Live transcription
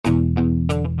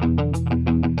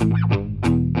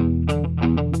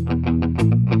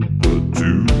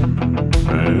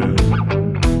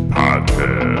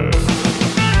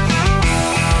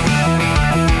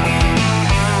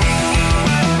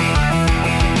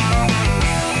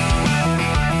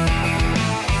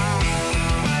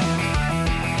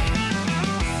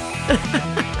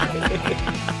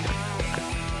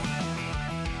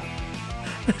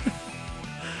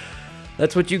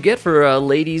That's what you get for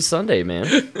Ladies Sunday, man.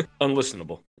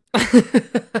 Unlistenable.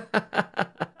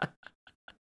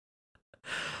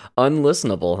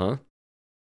 Unlistenable, huh?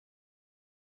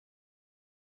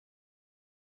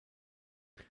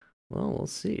 Well, we'll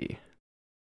see.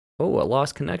 Oh, a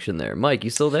lost connection there. Mike,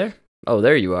 you still there? Oh,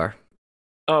 there you are.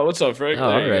 Oh, what's up, Frank? Oh,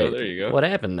 all right. There you go. What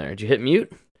happened there? Did you hit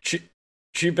mute? Cheap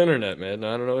internet, man.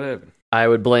 I don't know what happened. I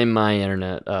would blame my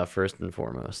internet first and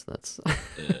foremost. That's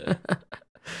Yeah.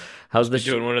 How's the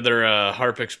doing one of their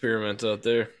harp experiments out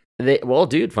there? Well,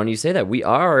 dude, funny you say that. We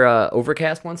are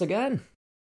overcast once again.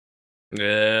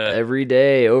 Yeah. Every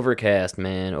day, overcast,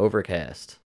 man.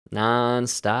 Overcast.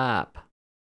 Non-stop.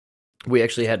 We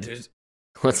actually had...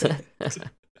 What's that?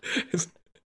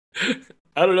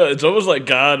 I don't know. It's almost like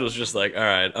God was just like, all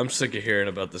right, I'm sick of hearing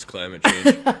about this climate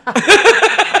change.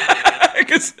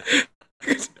 Because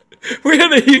we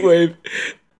had a heat wave,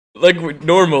 like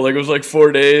normal, like it was like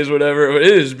 4 days, whatever.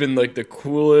 It has been like the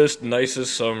coolest,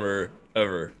 nicest summer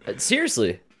ever.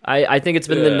 Seriously. I think it's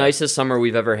been the nicest summer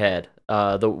we've ever had.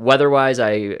 The weather-wise,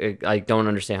 I don't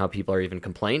understand how people are even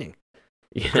complaining.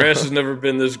 Grass has never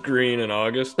been this green in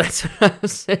August. That's what I'm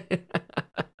saying.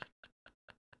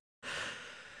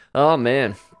 Oh,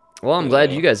 man. Well, I'm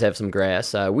glad you guys have some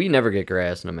grass. We never get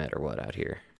grass no matter what out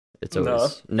here. It's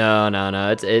always... No.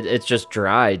 It's just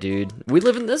dry, dude. We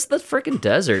live in the freaking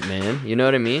desert, man. You know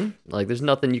what I mean? Like, there's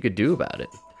nothing you could do about it.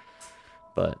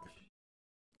 But...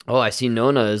 Oh, I see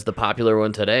Nona is the popular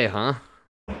one today, huh?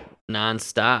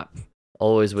 Non-stop.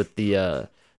 Always with the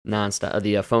non-stop,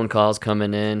 the phone calls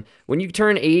coming in. When you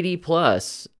turn 80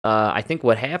 plus, I think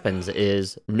what happens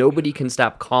is nobody can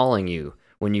stop calling you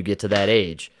when you get to that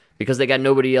age because they got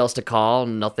nobody else to call,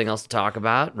 nothing else to talk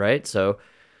about, right? So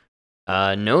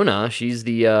Nona, she's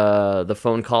the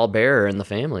phone call bearer in the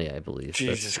family, I believe.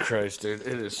 Jesus Christ, dude.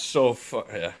 It is so fun.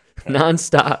 Yeah.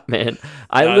 Non-stop, man.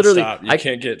 I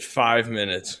can't get 5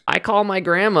 minutes. I call my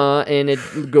grandma and it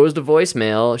goes to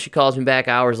voicemail. She calls me back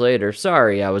hours later.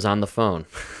 Sorry, I was on the phone.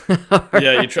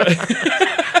 Yeah, you try.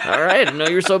 All right, I know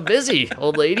you're so busy,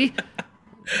 old lady.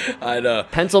 I know.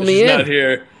 Pencil me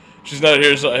in. She's not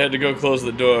here, so I had to go close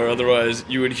the door. Otherwise,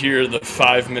 you would hear the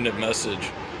 5-minute message.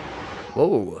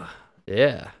 Whoa,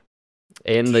 yeah.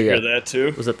 And Did you hear that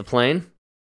too? Was it the plane?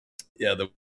 Yeah, the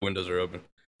windows are open.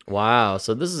 Wow,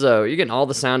 so this is you're getting all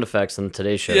the sound effects on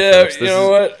today's show. Yeah, folks. you know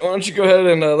what? Why don't you go ahead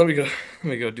and let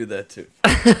me go do that too.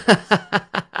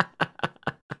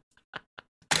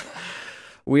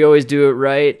 We always do it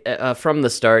right from the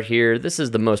start here. This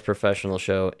is the most professional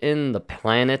show in the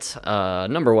planet.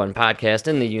 Number one podcast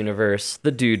in the universe,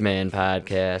 the Dude Man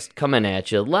Podcast, coming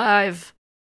at you live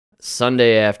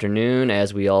Sunday afternoon,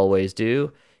 as we always do.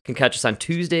 You can catch us on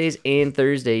Tuesdays and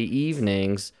Thursday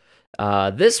evenings.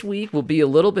 This week will be a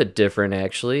little bit different,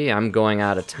 actually. I'm going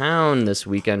out of town this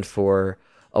weekend for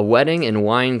a wedding in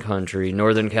wine country,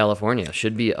 Northern California.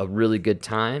 Should be a really good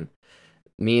time.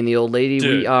 Me and the old lady,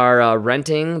 we are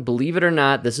renting, believe it or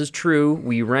not, this is true,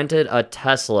 we rented a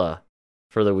Tesla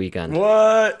for the weekend.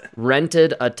 What?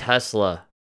 Rented a Tesla.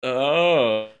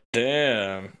 Oh,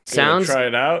 damn. Sounds... Try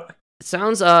it out?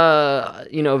 Sounds,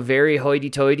 very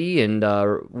hoity-toity and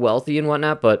wealthy and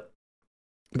whatnot, but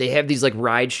they have these like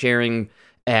ride-sharing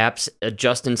apps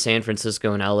just in San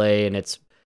Francisco and LA, and it's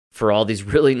for all these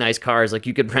really nice cars. Like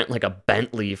you could rent like a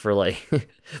Bentley for like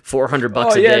 $400 a day.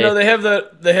 Oh yeah, no, they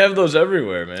have those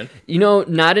everywhere, man. You know,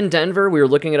 not in Denver. We were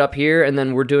looking it up here, and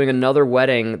then we're doing another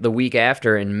wedding the week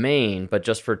after in Maine, but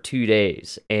just for 2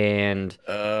 days. And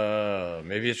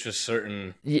maybe it's just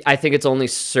certain. I think it's only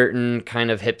certain kind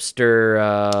of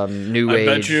hipster, new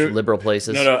age, liberal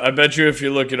places. No, I bet you if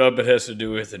you look it up, it has to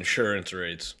do with insurance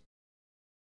rates.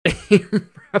 You're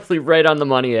probably right on the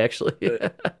money, actually.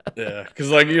 Yeah, because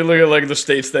like you look at like the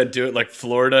states that do it, like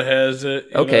Florida has it.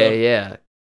 Okay, yeah.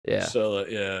 So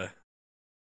yeah.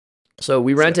 So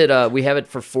we rented. We have it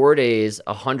for 4 days,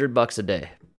 $100 a day.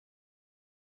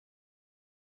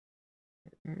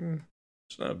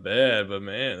 It's not bad, but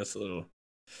man, that's a little.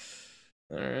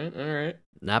 All right.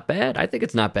 Not bad. I think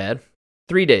it's not bad.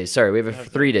 3 days. Sorry, we have it for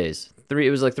 3 days. It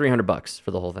was like $300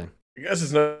 for the whole thing. I guess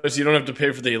it's nice. You don't have to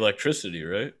pay for the electricity,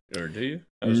 right? Or do you?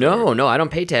 No, I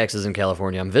don't pay taxes in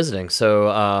California. I'm visiting, so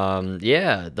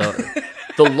yeah.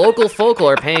 The local folk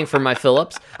are paying for my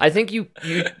fill-ups. I think you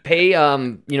pay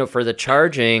for the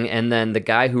charging, and then the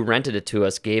guy who rented it to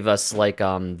us gave us like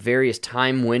various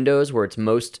time windows where it's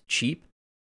most cheap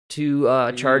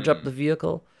to charge up the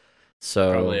vehicle.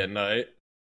 So probably at night.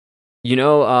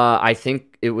 I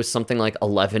think it was something like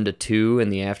 11 to 2 in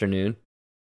the afternoon.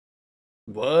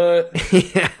 What?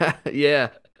 Yeah.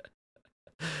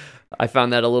 I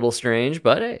found that a little strange,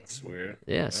 but hey, it's weird.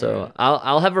 Yeah, so right.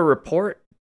 I'll have a report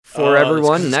for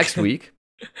everyone next week.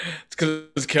 It's because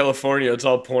it's California. It's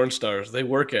all porn stars. They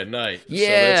work at night.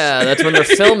 Yeah, so that's when they're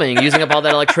filming, using up all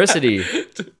that electricity.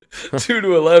 2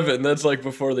 to 11. That's like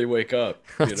before they wake up.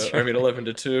 You know? Right. I mean, 11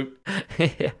 to 2.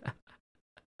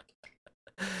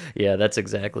 Yeah, that's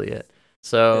exactly it.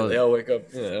 So they all wake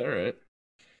up. Yeah, all right.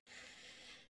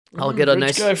 I'll get a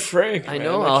Rich guy Frank. I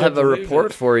know. I'll have a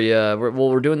report for you.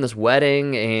 We're doing this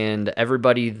wedding, and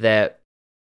everybody that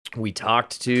we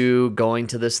talked to going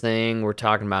to this thing, we're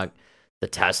talking about the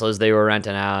Teslas they were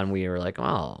renting out, and we were like,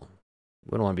 "Oh,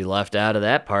 we don't want to be left out of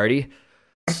that party."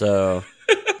 So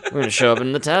we're gonna show up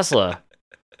in the Tesla.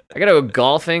 I gotta go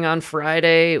golfing on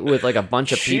Friday with like a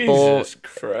bunch of people. Jesus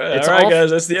Christ. All right,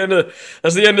 guys, that's the end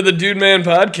of the Dude Man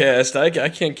podcast. I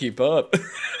can't keep up.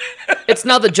 It's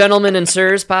now the Gentlemen and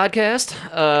Sirs podcast.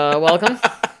 Welcome.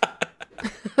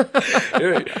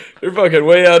 You're fucking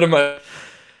way out of my.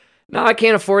 No, I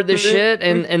can't afford this shit.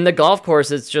 And the golf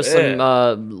course, it's just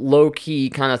some low-key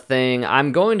kind of thing.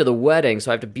 I'm going to the wedding,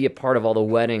 so I have to be a part of all the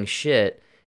wedding shit.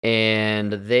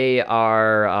 And they have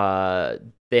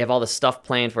all the stuff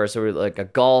planned for us. So we're like a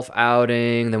golf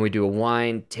outing, then we do a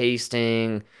wine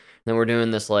tasting, then we're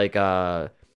doing this like, hors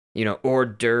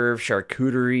d'oeuvre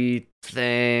charcuterie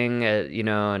thing,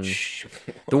 and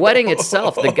the wedding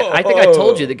itself. I think I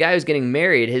told you, the guy who's getting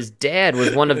married, his dad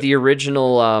was one of the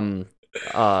original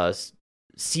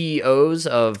CEOs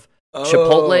of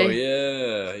Chipotle.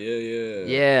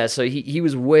 Yeah. So he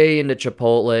was way into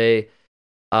Chipotle.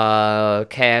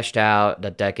 Cashed out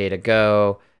a decade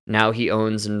ago. Now he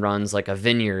owns and runs like a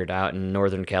vineyard out in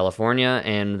Northern California,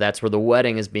 and that's where the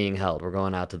wedding is being held. We're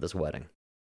going out to this wedding.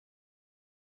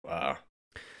 Wow.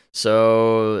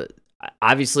 So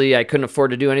obviously I couldn't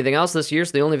afford to do anything else this year,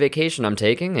 so the only vacation I'm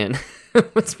taking, and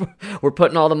we're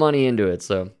putting all the money into it,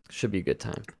 so it should be a good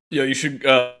time. Yo, you should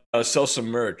sell some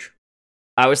merch.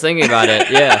 I was thinking about it,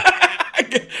 yeah.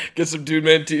 Get some Dude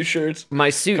Man t-shirts. My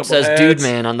suit says hats. Dude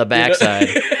Man on the backside.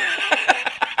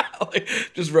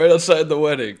 Just right outside the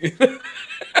wedding.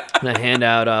 I hand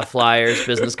out flyers,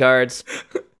 business cards.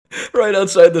 Right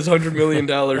outside this $100 million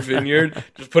vineyard.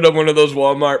 Just put up one of those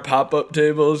Walmart pop-up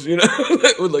tables,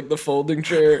 with like the folding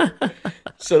chair.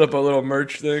 Set up a little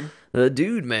merch thing. The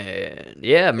Dude Man.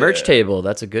 Yeah, merch table.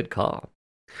 That's a good call.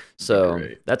 So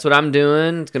that's what I'm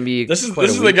doing. It's going to be This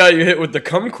is the guy you hit with the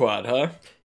kumquat, huh?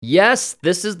 Yes,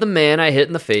 this is the man I hit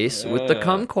in the face with the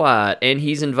kumquat, and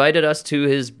he's invited us to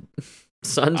his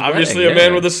son's Obviously wedding. A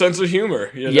man with a sense of humor.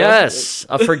 Yes,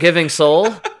 a forgiving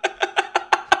soul.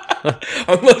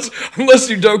 unless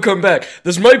you don't come back.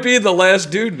 This might be the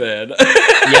last Dude Man.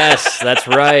 Yes, that's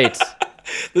right.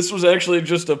 This was actually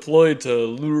just a ploy to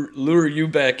lure you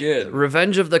back in.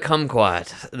 Revenge of the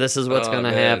kumquat. This is what's going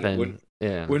to happen.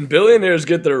 When billionaires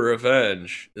get their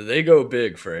revenge, they go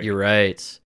big, Frank. You're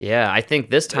right. Yeah, I think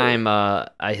this time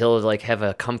he'll like have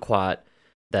a kumquat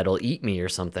that'll eat me or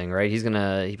something, right?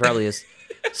 He probably has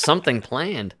something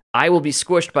planned. I will be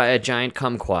squished by a giant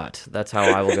kumquat. That's how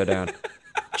I will go down.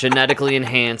 Genetically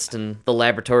enhanced in the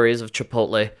laboratories of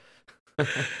Chipotle.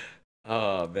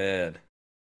 Oh, man.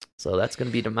 So that's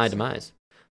going to be my demise.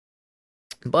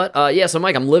 But, so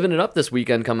Mike, I'm living it up this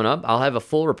weekend coming up. I'll have a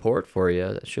full report for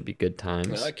you. That should be good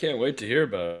times. I can't wait to hear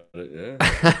about it, yeah.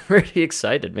 I'm really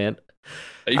excited, man.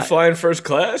 Are you flying first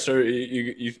class, or are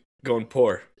you going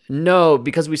poor? No,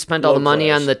 because we spent all the money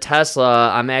on the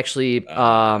Tesla. I'm actually,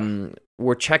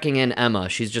 we're checking in Emma.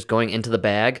 She's just going into the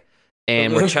bag,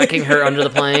 and we're checking her under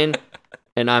the plane,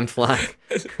 and I'm flying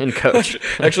in coach.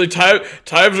 Actually, times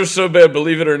are so bad,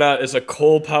 believe it or not, it's a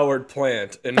coal-powered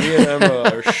plant, and me and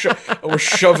Emma we're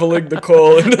shoveling the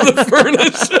coal into the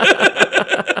furnace.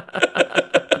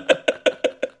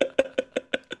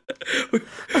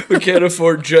 We can't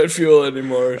afford jet fuel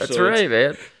anymore. That's right,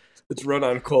 man. It's run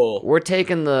on coal. We're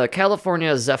taking the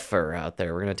California Zephyr out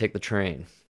there. We're going to take the train.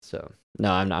 So, no,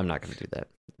 I'm not going to do that.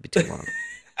 It'd be too long.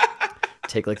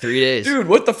 Take like 3 days. Dude,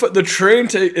 what the fuck? The train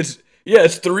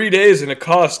it's 3 days and it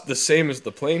costs the same as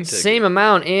the plane ticket. Same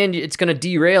amount, and it's going to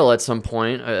derail at some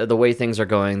point, the way things are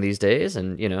going these days,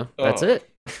 and, that's it.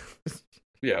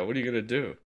 Yeah, what are you going to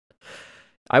do?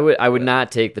 I would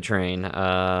not take the train,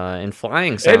 and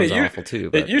flying sounds awful too.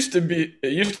 But. It used to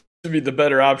be the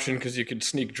better option because you could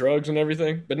sneak drugs and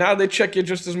everything. But now they check you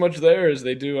just as much there as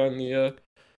they do on the.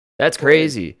 That's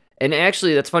crazy. And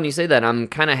actually, that's funny you say that. I'm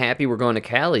kind of happy we're going to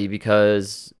Cali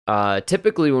because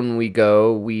typically when we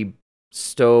go, we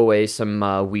stow away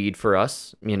some weed for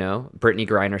us, Brittany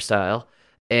Griner style.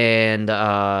 And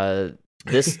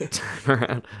this time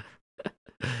around,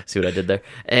 see what I did there?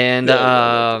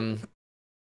 And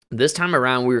this time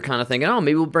around, we were kind of thinking,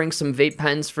 maybe we'll bring some vape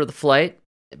pens for the flight.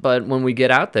 But when we get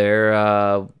out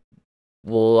there,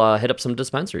 we'll hit up some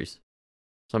dispensaries.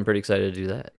 So I'm pretty excited to do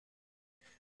that.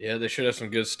 Yeah, they should have some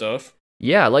good stuff.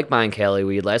 Yeah, I like buying Cali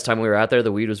weed. Last time we were out there,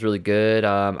 the weed was really good.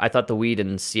 I thought the weed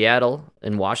in Seattle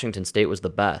and Washington State was the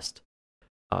best.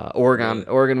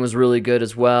 Oregon was really good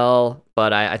as well,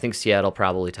 but I think Seattle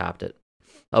probably topped it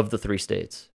of the 3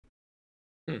 states.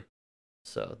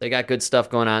 So they got good stuff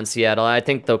going on in Seattle. I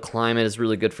think the climate is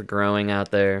really good for growing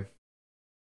out there.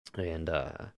 And,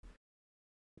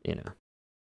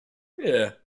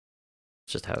 Yeah.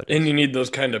 It's just how it is. And you need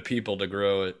those kind of people to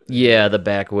grow it. Yeah, the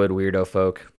backwood weirdo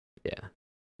folk. Yeah.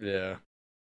 Yeah.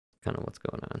 Kind of what's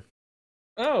going on.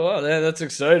 Oh, wow, that's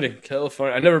exciting.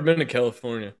 California. I've never been to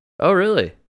California. Oh,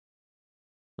 really?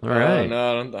 All right.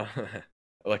 No,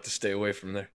 I like to stay away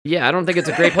from there. Yeah, I don't think it's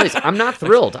a great place. I'm not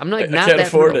thrilled. I'm like not I can't that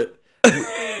afford thrilled. it.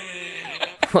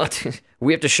 Well,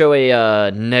 we have to show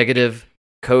a negative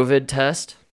COVID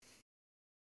test.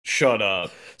 Shut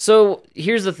up. So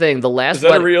here's the thing: is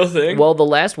that a real thing? Well, the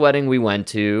last wedding we went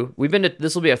to,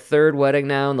 this will be a 3rd wedding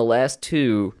now, and the last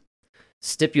 2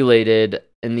 stipulated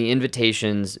in the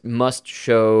invitations must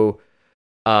show.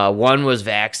 One was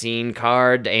vaccine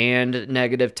card and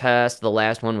negative test. The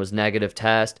last one was negative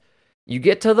test. You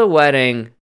get to the wedding,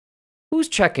 who's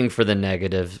checking for the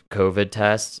negative COVID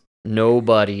test?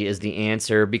 Nobody is the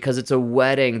answer because it's a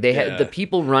wedding. The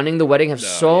people running the wedding have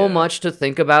so much to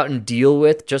think about and deal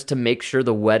with just to make sure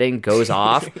the wedding goes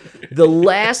off. The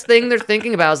last thing they're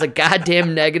thinking about is the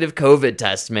goddamn negative COVID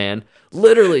test, man.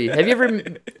 Literally. Have you ever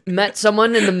met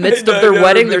someone in the midst of their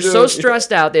wedding? They're so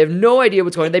stressed out. They have no idea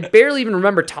what's going on. They barely even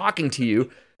remember talking to you.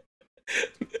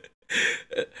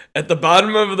 At the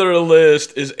bottom of their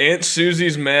list is Aunt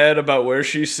Susie's mad about where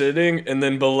she's sitting, and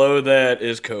then below that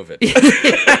is COVID.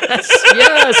 Yes.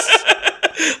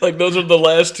 Like, those are the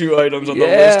last 2 items on the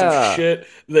list of shit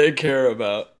they care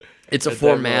about. It's a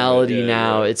formality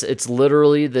now. Yeah. It's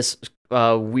literally this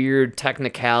weird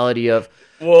technicality of...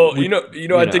 Well,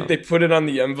 I think they put it on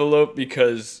the envelope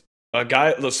because a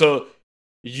guy... So,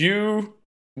 you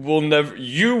won't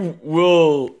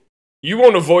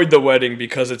avoid the wedding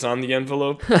because it's on the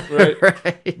envelope, right?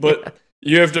 Right. But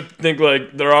you have to think,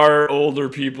 like, there are older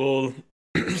people,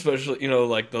 especially,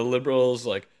 like the liberals,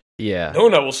 like, yeah.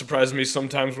 Nona will surprise me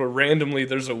sometimes where randomly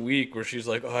there's a week where she's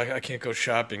like, oh, I can't go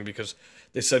shopping because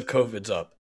they said COVID's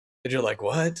up. And you're like,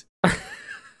 what?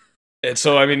 And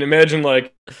so, I mean, imagine,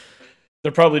 like,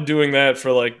 they're probably doing that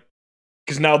for, like,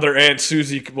 because now their Aunt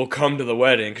Susie will come to the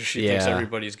wedding because she thinks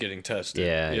everybody's getting tested.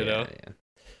 Yeah, you know? Yeah.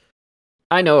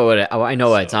 I know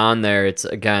it's on there. It's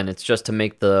just to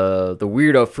make the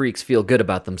weirdo freaks feel good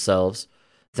about themselves,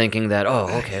 thinking that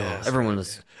everyone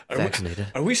is vaccinated.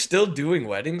 Are we still doing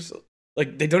weddings?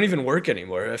 Like, they don't even work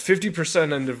anymore.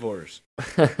 50% in divorce.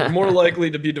 We're more likely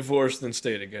to be divorced than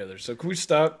stay together. So can we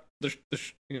stop?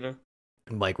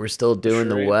 Like, we're still doing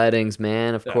the weddings,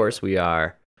 man. Of course we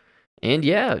are. And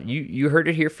yeah, you heard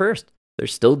it here first. They're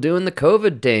still doing the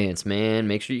COVID dance, man.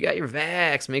 Make sure you got your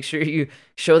vax. Make sure you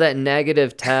show that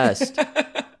negative test.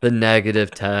 The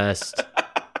negative test.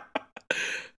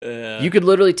 You could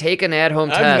literally take an at-home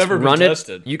test,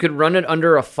 tested. You could run it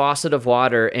under a faucet of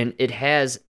water, and it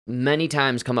has many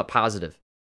times come up positive.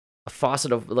 A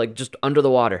faucet of, like, just under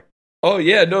the water. Oh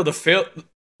yeah, no, the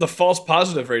false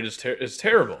positive rate is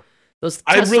terrible. Those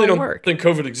I tests really don't work. think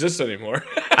COVID exists anymore.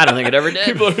 I don't think it ever did.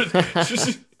 People are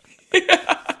just,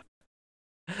 yeah.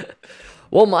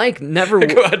 Well, Mike, never.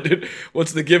 Go on, dude.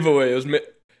 What's the giveaway?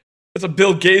 It's a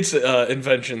Bill Gates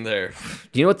invention there.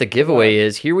 Do you know what the giveaway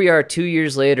is? Here we are 2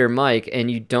 years later, Mike, and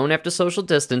you don't have to social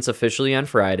distance officially on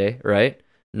Friday, right?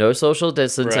 No social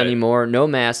distance anymore, no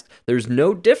mask. There's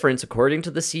no difference, according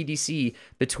to the CDC,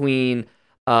 between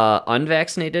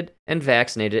unvaccinated and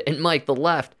vaccinated. And Mike, the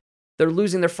left, they're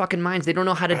losing their fucking minds. They don't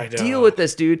know how to deal with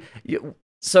this, dude.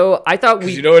 So I thought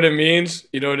You know what it means?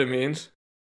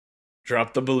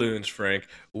 Drop the balloons, Frank.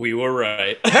 We were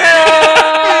right. We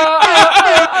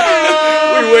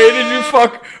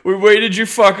waited you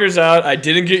fuckers out. I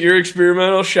didn't get your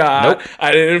experimental shot. Nope.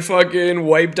 I didn't fucking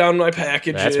wipe down my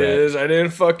packages. That's right. I didn't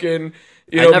fucking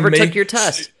I never took your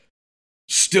test.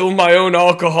 Still my own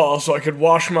alcohol so I could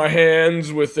wash my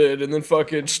hands with it and then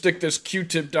fucking stick this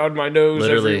Q-tip down my nose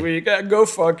every week. Go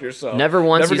fuck yourself. Never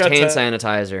once used hand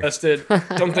sanitizer. Tested.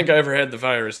 Don't think I ever had the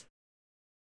virus.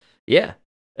 Yeah.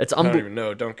 I don't even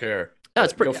know. Don't care. No,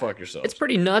 go fuck yourself. It's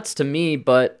pretty nuts to me,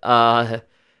 but I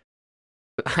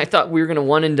thought we were going to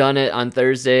one and done it on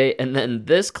Thursday, and then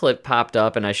this clip popped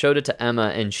up, and I showed it to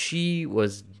Emma, and she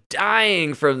was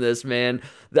dying from this, man.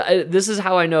 This is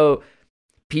how I know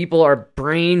people are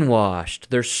brainwashed.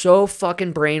 They're so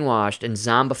fucking brainwashed and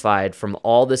zombified from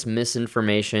all this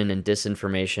misinformation and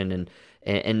disinformation, and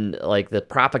and like the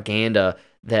propaganda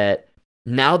that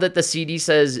now that the CD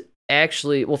says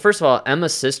actually, well, first of all,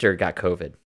 Emma's sister got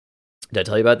COVID. Did I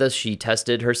tell you about this? She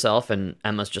tested herself, and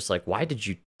Emma's just like, "Why did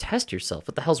you test yourself?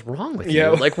 What the hell's wrong with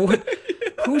you? Like, what?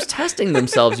 Who's testing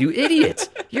themselves? You idiot!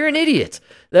 You're an idiot."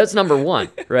 That's number one,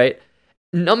 right?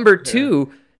 Number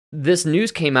two, this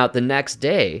news came out the next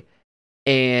day,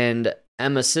 and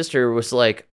Emma's sister was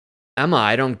like, "Emma,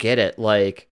 I don't get it.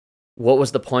 Like, what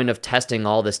was the point of testing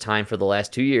all this time for the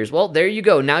last 2 years?" Well, there you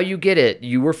go. Now you get it.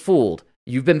 You were fooled.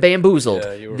 You've been bamboozled.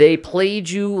 They played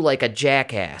you like a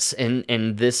jackass,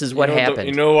 and this is what happened.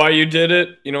 You know why you did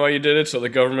it? You know why you did it? So the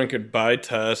government could buy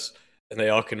tests, and they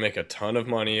all could make a ton of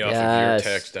money off of your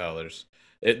tax dollars.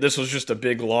 This was just a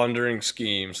big laundering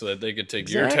scheme so that they could take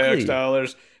your tax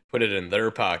dollars, put it in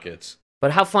their pockets. But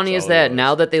how funny is that?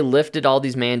 Now that they lifted all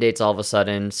these mandates all of a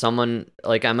sudden, someone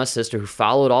like Emma's sister who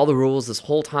followed all the rules this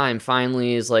whole time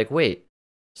finally is like, wait,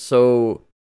 so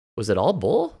was it all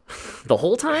bull the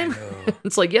whole time?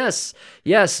 It's like, yes,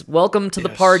 welcome to the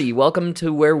party. Welcome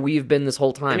to where we've been this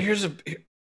whole time. And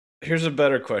here's a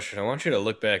better question. I want you to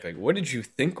look back. Like, what did you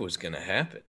think was going to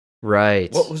happen?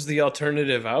 Right. What was the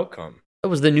alternative outcome? It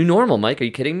was the new normal, Mike. Are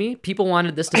you kidding me? People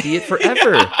wanted this to be it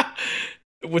forever.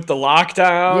 With the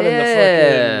lockdown and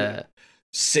the fucking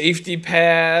safety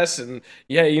pass, and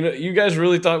you guys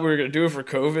really thought we were gonna do it for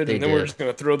COVID, and then we're just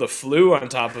gonna throw the flu on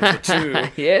top of it too.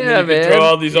 Man. Throw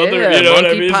all these other, you know what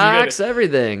I mean? Monkeypox,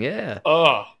 everything. Yeah.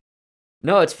 Oh.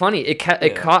 No, it's funny. It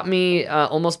caught me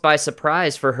almost by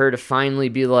surprise for her to finally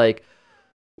be like,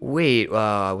 "Wait,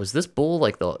 was this bull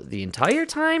like the entire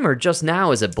time, or just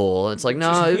now is it bull?" It's like,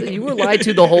 no, you were lied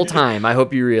to the whole time. I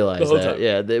hope you realize that. Time.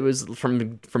 Yeah, it was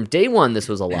from day one. This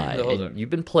was a lie, and you've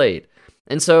been played.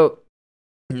 And so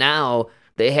now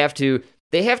they have to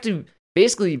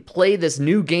basically play this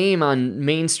new game on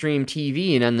mainstream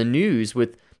TV and on the news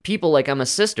with people like I'm a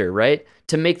sister, right?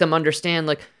 To make them understand,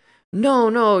 like,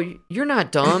 no, you're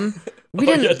not dumb. We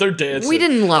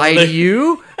didn't lie to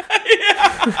you.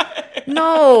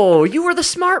 No, you were the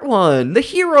smart one, the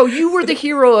hero. You were the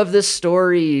hero of this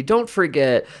story. Don't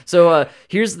forget. So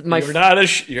here's my. You're not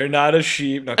a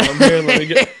sheep. Now come here.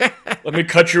 Let me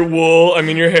cut your wool. I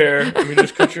mean your hair. Let me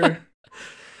just cut your.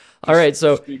 All right,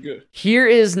 so here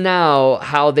is now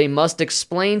how they must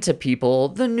explain to people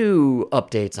the new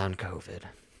updates on COVID.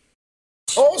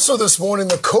 Also this morning,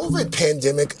 the COVID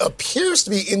pandemic appears to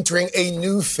be entering a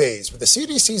new phase with the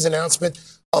CDC's announcement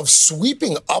of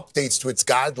sweeping updates to its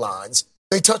guidelines.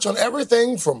 They touch on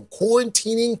everything from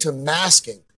quarantining to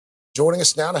masking. Joining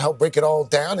us now to help break it all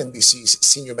down, NBC's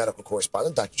senior medical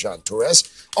correspondent, Dr. John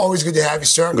Torres. Always good to have you,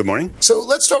 sir. Good morning. So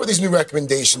let's start with these new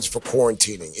recommendations for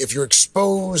quarantining. If you're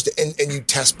exposed and you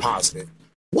test positive,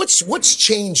 what's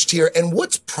changed here, and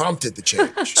what's prompted the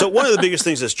change? So one of the biggest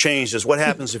things that's changed is what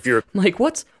happens if you're like,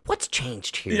 what's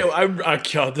changed here?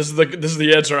 This is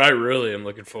the answer I really am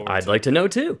looking forward to. I'd like to know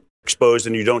too. Exposed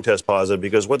and you don't test positive,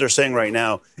 because what they're saying right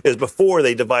now is before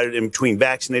they divided in between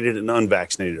vaccinated and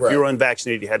unvaccinated. Right. If you were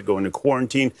unvaccinated, you had to go into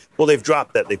quarantine. Well, they've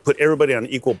dropped that. They put everybody on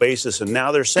an equal basis, and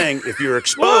now they're saying if you're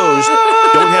exposed,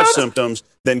 don't have symptoms,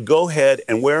 then go ahead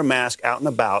and wear a mask out and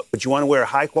about, but you want to wear a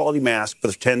high-quality mask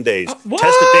for 10 days. Test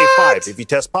at day 5. If you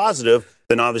test positive,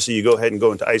 then obviously you go ahead and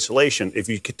go into isolation. If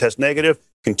you test negative,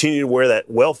 continue to wear that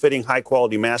well-fitting,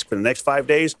 high-quality mask for the next 5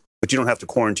 days, but you don't have to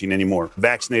quarantine anymore,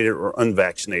 vaccinated or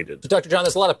unvaccinated. So, Dr. John,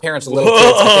 there's a lot of parents and little kids.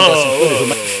 I think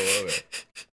that's included.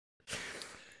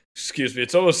 Excuse me.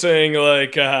 It's almost saying,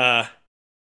 like, the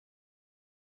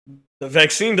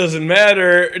vaccine doesn't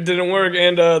matter, it didn't work,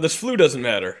 and this flu doesn't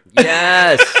matter.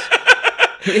 Yes.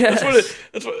 Yes.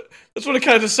 That's what it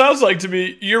kind of sounds like to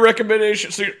me. Your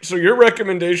recommendation, so your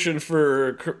recommendation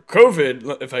for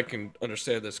COVID, if I can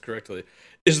understand this correctly,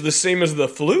 is the same as the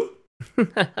flu?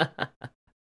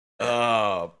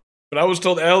 But I was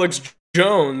told Alex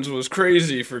Jones was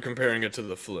crazy for comparing it to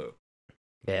the flu.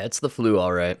 Yeah, it's the flu,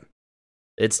 all right.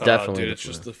 It's definitely it's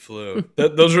just the flu.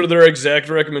 Those are their exact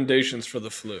recommendations for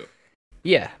the flu.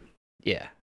 Yeah.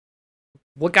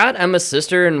 What got Emma's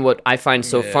sister and what I find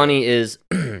so funny is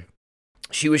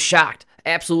she was shocked,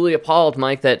 absolutely appalled,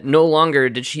 Mike, that no longer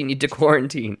did she need to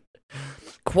quarantine.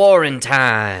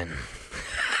 Quarantine.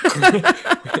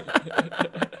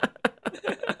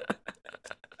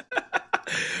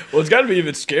 Well, it's got to be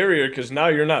even scarier because now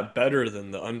you're not better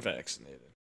than the unvaccinated,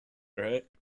 right?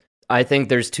 I think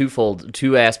there's two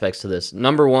aspects to this.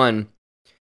 Number one,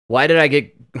 why did I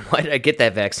get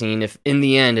that vaccine if in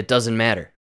the end it doesn't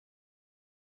matter?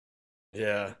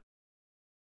 Yeah,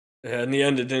 in the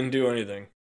end it didn't do anything.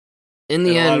 In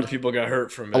the end, a lot of people got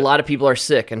hurt from it. A lot of people are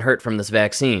sick and hurt from this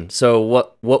vaccine. So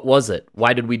what was it?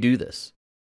 Why did we do this?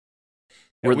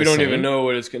 We don't even know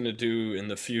what it's going to do in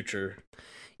the future.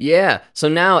 Yeah, so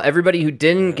now everybody who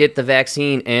didn't get the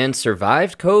vaccine and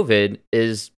survived COVID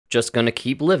is just going to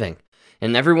keep living.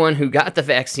 And everyone who got the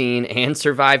vaccine and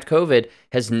survived COVID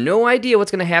has no idea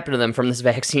what's going to happen to them from this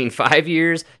vaccine 5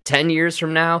 years, 10 years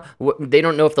from now. They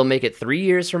don't know if they'll make it 3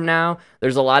 years from now.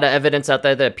 There's a lot of evidence out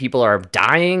there that people are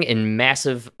dying in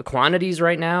massive quantities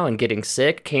right now and getting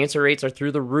sick. Cancer rates are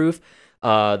through the roof. There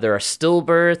are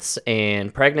stillbirths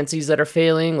and pregnancies that are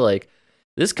failing. Like,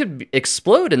 this could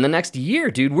explode in the next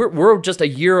year, dude. We're just a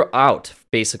year out,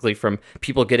 basically, from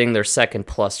people getting their second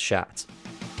plus shots.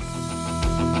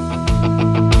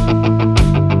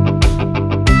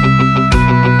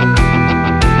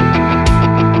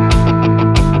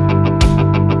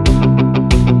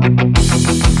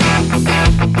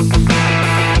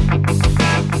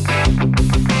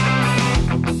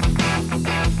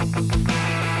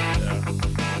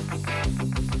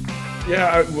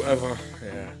 Yeah,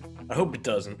 I hope it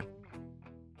doesn't.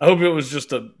 I hope it was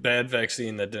just a bad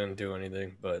vaccine that didn't do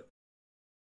anything, but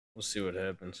we'll see what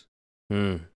happens.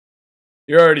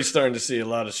 You're already starting to see a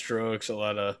lot of strokes,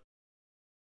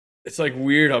 it's like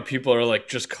weird how people are like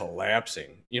just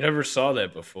collapsing. You never saw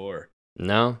that before.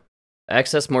 No.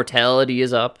 Excess mortality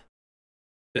is up.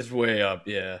 It's way up,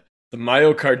 yeah. The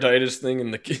myocarditis thing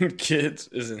in the kids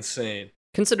is insane.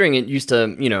 Considering it used to,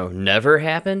 never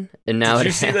happen, and now Did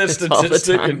you see that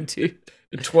statistic?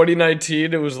 In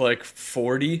 2019, it was like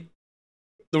 40.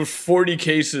 There was 40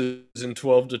 cases in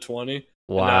 12 to 20.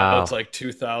 Wow. And now it's like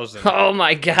 2,000. Oh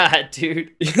my god,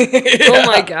 dude. Yeah. Oh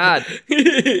my god.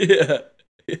 Yeah.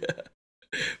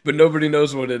 But nobody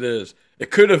knows what it is.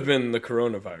 It could have been the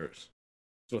coronavirus.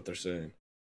 That's what they're saying.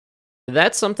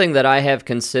 That's something that I have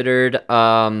considered.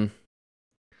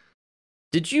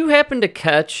 Did you happen to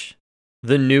catch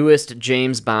the newest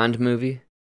James Bond movie?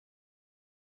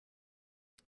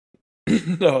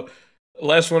 No.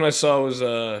 Last one I saw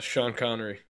was Sean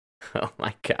Connery. Oh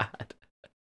my god.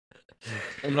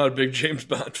 I'm not a big James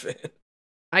Bond fan.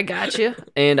 I got you.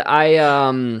 And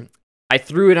I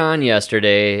threw it on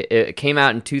yesterday. It came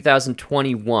out in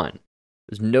 2021.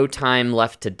 There's No Time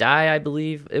Left to Die, I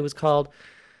believe it was called.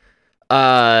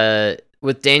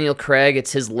 With Daniel Craig,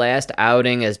 it's his last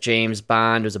outing as James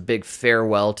Bond. It was a big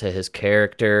farewell to his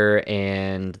character,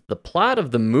 and the plot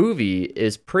of the movie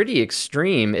is pretty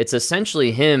extreme. It's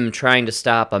essentially him trying to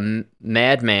stop a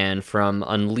madman from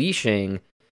unleashing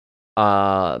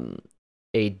a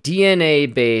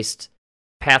DNA-based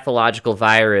pathological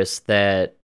virus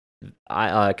that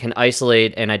can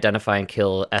isolate and identify and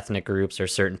kill ethnic groups or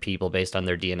certain people based on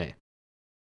their DNA.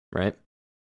 Right?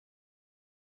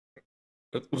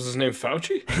 Was his name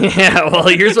Fauci? Yeah, well,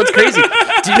 here's what's crazy.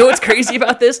 Do you know what's crazy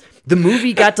about this? The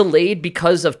movie got delayed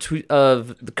because of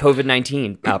the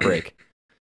COVID-19 outbreak.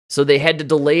 So they had to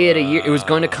delay it a year. It was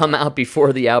going to come out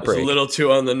before the outbreak. It's a little too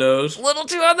on the nose. A little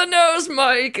too on the nose,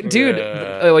 Mike. Dude,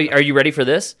 are you ready for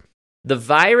this? The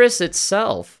virus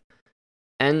itself,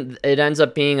 and it ends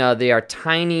up being, they are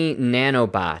tiny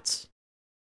nanobots.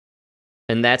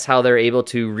 And that's how they're able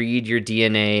to read your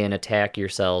DNA and attack your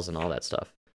cells and all that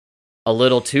stuff. A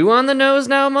little too on the nose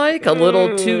now, Mike? A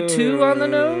little too on the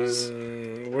nose?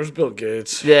 Where's Bill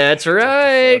Gates? That's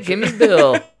right. Give me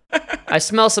Bill. I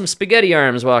smell some spaghetti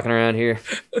arms walking around here.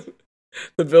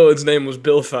 The villain's name was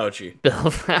Bill Fauci. Bill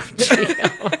Fauci.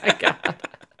 Oh my god.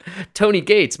 Tony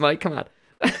Gates, Mike. Come on.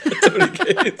 Tony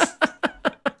Gates.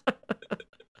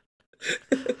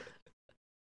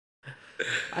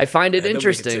 I find it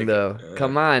interesting, though.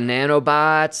 Come on,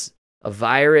 nanobots. A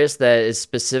virus that is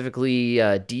specifically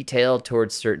detailed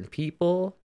towards certain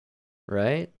people,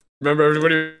 right? Remember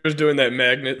everybody was doing that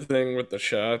magnet thing with the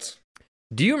shots?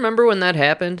 Do you remember when that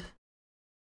happened?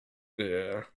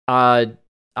 Yeah.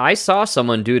 I saw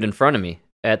someone do it in front of me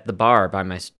at the bar by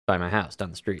my house down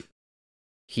the street.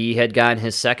 He had gotten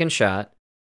his second shot.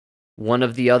 One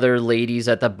of the other ladies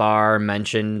at the bar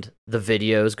mentioned the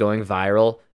videos going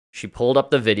viral. She pulled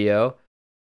up the video.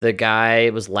 The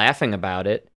guy was laughing about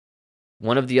it.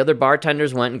 One of the other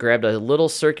bartenders went and grabbed a little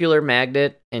circular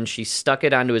magnet, and she stuck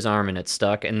it onto his arm, and it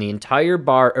stuck, and the entire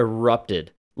bar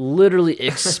erupted. Literally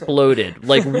exploded.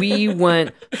 Like, we went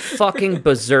fucking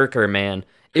berserker, man.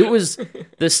 And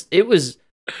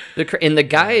the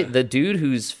guy, the dude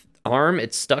whose arm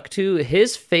it stuck to,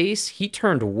 his face, he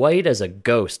turned white as a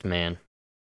ghost, man.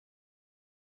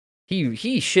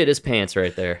 He shit his pants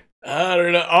right there. I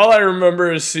don't know. All I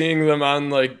remember is seeing them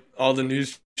on, like, all the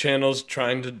news channels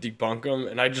trying to debunk them,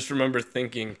 and I just remember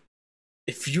thinking,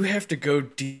 if you have to go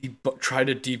try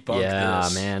to debunk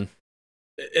this, man,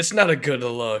 it's not a good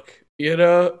look, you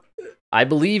know. I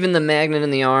believe in the magnet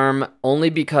in the arm only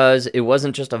because it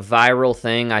wasn't just a viral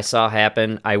thing I saw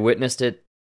happen. I witnessed it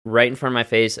right in front of my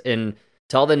face. And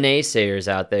to all the naysayers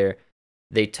out there,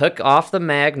 they took off the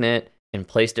magnet and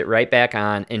placed it right back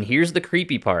on. And here's the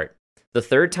creepy part. The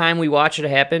third time we watched it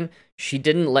happen, she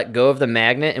didn't let go of the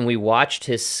magnet, and we watched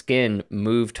his skin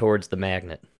move towards the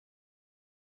magnet.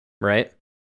 Right?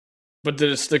 But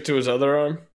did it stick to his other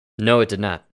arm? No, it did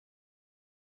not.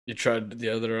 You tried the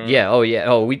other arm?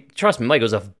 Yeah, we trust me, Mike, it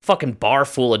was a fucking bar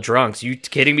full of drunks. You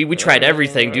kidding me? We tried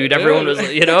everything, dude. Everyone was,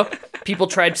 people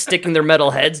tried sticking their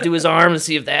metal heads to his arm to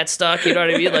see if that stuck, you know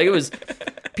what I mean? Like, it was,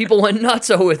 people went nuts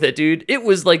with it, dude. It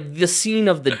was like the scene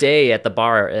of the day at the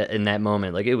bar in that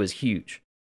moment. Like, it was huge.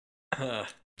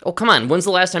 Oh, come on. When's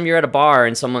the last time you're at a bar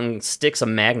and someone sticks a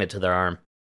magnet to their arm?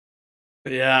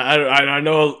 Yeah, I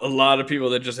know a lot of people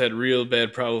that just had real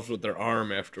bad problems with their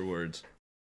arm afterwards.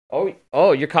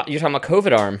 Oh, you're talking about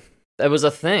COVID arm. That was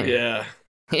a thing. Yeah.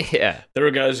 Yeah. There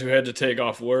were guys who had to take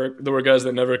off work. There were guys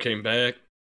that never came back.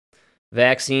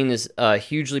 Vaccine is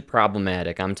hugely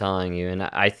problematic, I'm telling you. And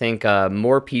I think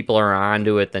more people are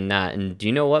onto it than not. And do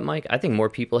you know what, Mike? I think more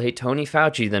people hate Tony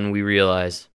Fauci than we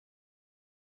realize.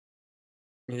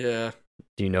 Yeah.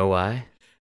 Do you know why?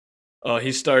 Oh,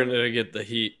 he's starting to get the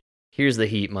heat. Here's the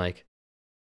heat, Mike.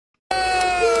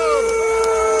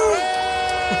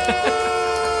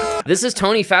 This is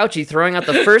Tony Fauci throwing out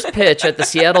the first pitch at the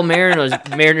Seattle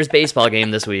Mariners baseball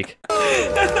game this week.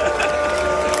 I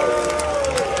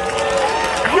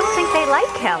don't think they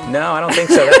like him. No, I don't think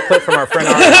so. That clip from our friend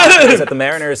Art was at the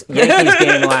Mariners-Yankees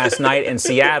game last night in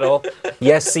Seattle.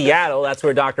 Yes, Seattle. That's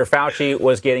where Dr. Fauci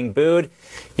was getting booed.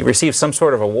 He received some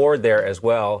sort of award there as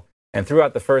well and threw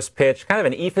out the first pitch, kind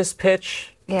of an eephus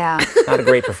pitch. Yeah. Not a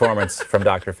great performance from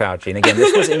Dr. Fauci. And again,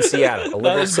 this was in Seattle, a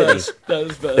liberal city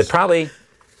that probably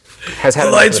has had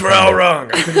the lights were all wrong.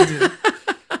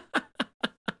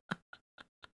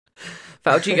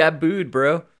 Fauci got booed,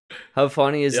 bro. How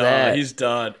funny is that? He's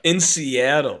done. In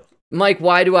Seattle. Mike,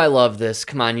 why do I love this?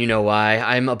 Come on, you know why.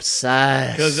 I'm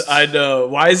obsessed. Because I know.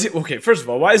 Why is he... Okay, first of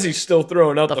all, why is he still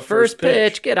throwing out the first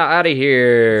pitch? Get out of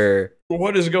here.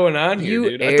 What is going on here,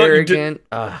 you dude? Arrogant.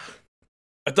 I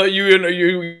thought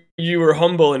you were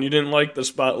humble and you didn't like the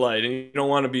spotlight and you don't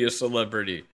want to be a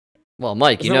celebrity. Well,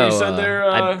 Mike, Isn't that what you said there?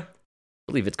 I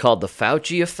believe it's called the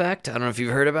Fauci effect. I don't know if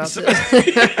you've heard about this.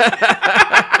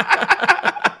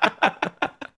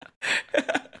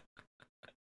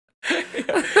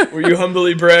 Where you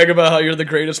humbly brag about how you're the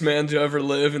greatest man to ever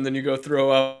live, and then you go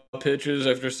throw out pitches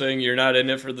after saying you're not in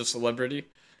it for the celebrity?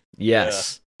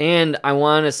 Yes. Yeah. And I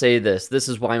want to say this. This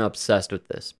is why I'm obsessed with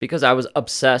this. Because I was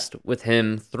obsessed with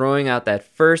him throwing out that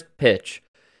first pitch.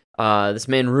 This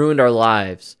man ruined our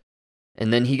lives.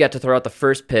 And then he got to throw out the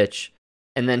first pitch.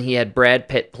 And then he had Brad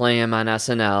Pitt play him on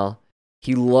SNL.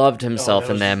 He loved himself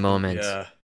in that moment. Yeah.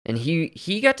 And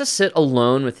he got to sit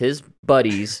alone with his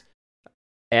buddies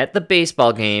at the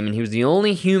baseball game, and he was the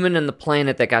only human on the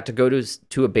planet that got to go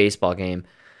to a baseball game.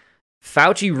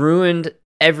 Fauci ruined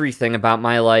everything about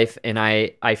my life, and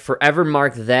I forever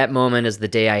mark that moment as the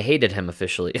day I hated him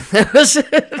officially.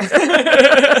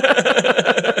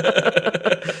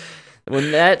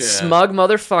 When that smug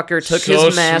motherfucker took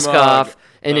his mask off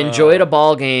and enjoyed a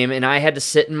ball game, and I had to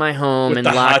sit in my home and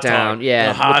lock down. Yeah,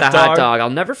 with the hot dog. I'll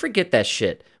never forget that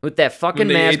shit. With that fucking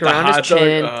mask around his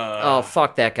chin. Oh,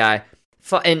 fuck that guy.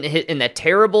 And that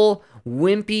terrible,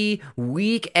 wimpy,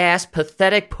 weak-ass,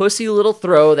 pathetic, pussy little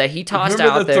throw that he tossed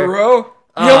out there. Throw?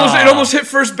 It almost hit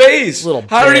first base. Little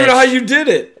I don't even know how you did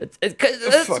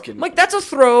it. Mike, that's a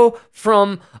throw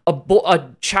from a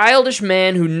childish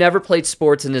man who never played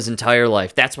sports in his entire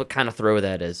life. That's what kind of throw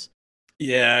that is.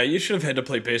 Yeah, you should have had to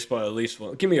play baseball at least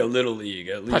one. Give me a little league,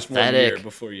 at least 1 year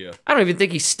before you. I don't even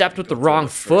think he stepped with the wrong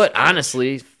foot,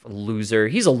 honestly. Loser.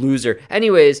 He's a loser.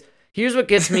 Anyways, here's what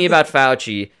gets me about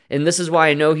Fauci, and this is why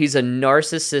I know he's a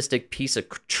narcissistic piece of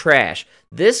trash.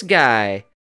 This guy,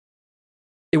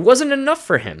 it wasn't enough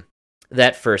for him,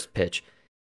 that first pitch.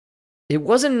 It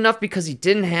wasn't enough because he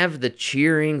didn't have the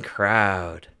cheering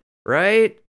crowd,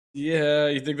 right? Yeah,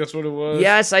 you think that's what it was?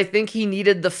 Yes, I think he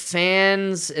needed the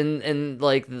fans and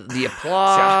like the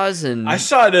applause. And I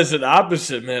saw it as an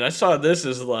opposite, man. I saw this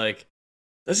as like,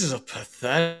 this is a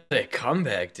pathetic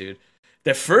comeback, dude.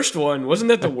 That first one, wasn't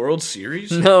that the World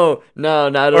Series? No,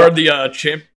 not at all. Or the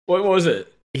champ. What was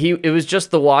it? It was just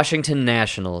the Washington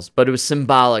Nationals, but it was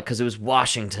symbolic because it was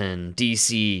Washington,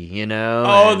 D.C., you know?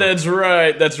 Oh, that's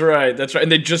right.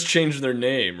 And they just changed their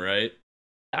name, right?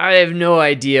 I have no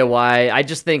idea why. I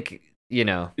just think, you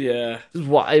know. Yeah.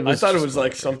 I thought it was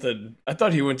like something. I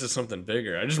thought he went to something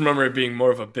bigger. I just remember it being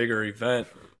more of a bigger event.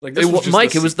 Like this was just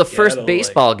Mike, it was the first Seattle,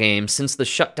 baseball game since the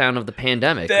shutdown of the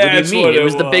pandemic. That's what do you mean? It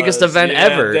was the biggest event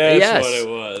ever. That's yes. what it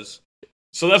was.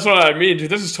 So that's what I mean,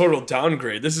 dude. This is total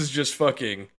downgrade. This is just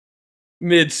fucking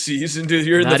mid-season, dude.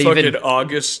 You're Not in the even- fucking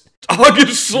August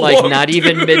slump. Like, not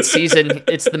even mid-season.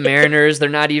 It's the Mariners. They're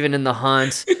not even in the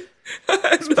hunt.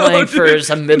 No, Playing for dude.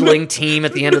 some middling team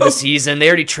at the end of the season. They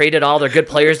already traded all their good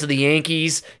players to the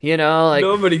Yankees. You know, like.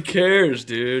 Nobody cares,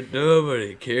 dude.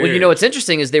 Nobody cares. Well, you know what's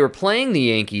interesting is they were playing the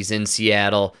Yankees in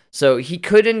Seattle, so he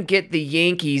couldn't get the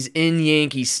Yankees in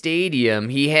Yankee Stadium.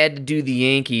 He had to do the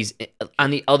Yankees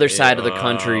on the other side of the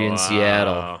country in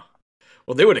Seattle.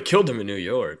 Well, they would have killed him in New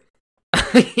York.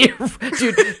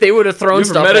 Dude, they would have thrown You ever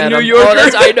stuff met a at New him. Yorker? Oh,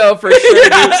 I know for sure,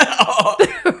 dude.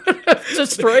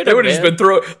 Destroyed They him, would have man.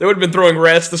 They would have been throwing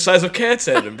rats the size of cats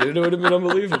at him, dude. It would have been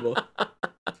unbelievable.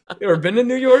 You ever been to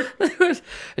New York?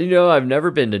 You know, I've never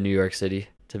been to New York City,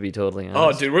 to be totally Oh,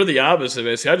 honest. dude, we're the opposite,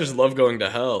 man. See, I just love going to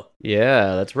hell.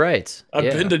 Yeah, that's right. I've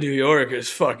Yeah. been to New York. It's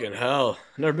fucking hell.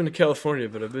 I've never been to California,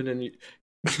 but I've been to New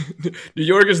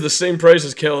York is the same price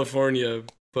as California,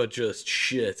 but just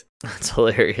shit. That's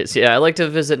hilarious. Yeah, I like to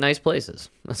visit nice places.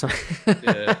 That's why.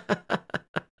 Yeah.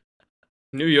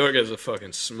 New York has a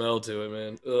fucking smell to it,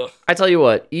 man. Ugh. I tell you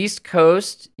what, East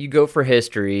Coast, you go for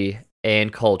history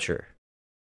and culture,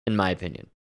 in my opinion.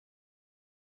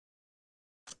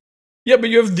 Yeah, but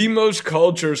you have the most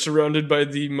culture surrounded by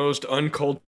the most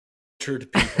uncultured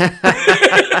people.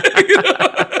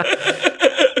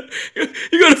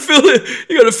 You go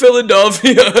to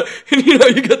Philadelphia, and you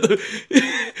got the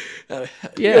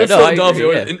Yeah, no, I Philadelphia,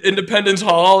 agree, yeah. Independence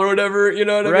Hall or whatever. You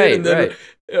know what I Right, mean? And then, right.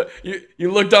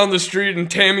 You look down the street and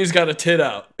Tammy's got a tit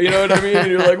out. You know what I mean? And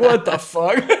you're like, what the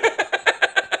fuck?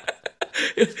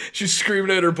 She's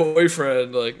screaming at her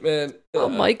boyfriend, like, man. Oh,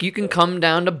 Mike, you can come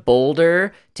down to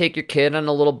Boulder, take your kid on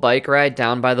a little bike ride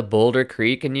down by the Boulder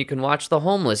Creek, and you can watch the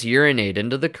homeless urinate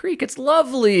into the creek. It's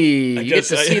lovely. You get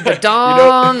to see the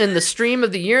dong and the stream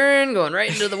of the urine going right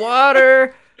into the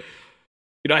water.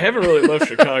 I haven't really left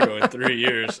Chicago in 3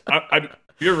 years.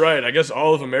 You're right. I guess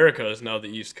all of America is now the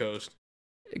East Coast.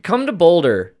 Come to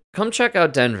Boulder. Come check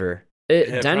out Denver.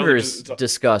 Yeah, Denver's probably-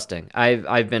 disgusting.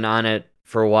 I've been on it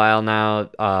for a while now.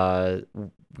 We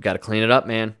got to clean it up,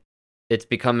 man. It's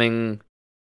becoming.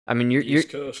 I mean, you're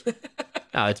East Coast.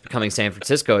 it's becoming San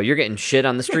Francisco. You're getting shit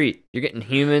on the street. You're getting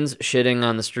humans shitting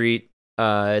on the street.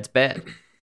 It's bad.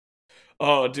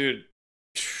 Oh, dude.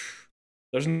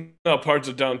 There's no parts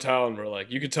of downtown where,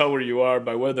 like, you can tell where you are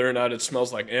by whether or not it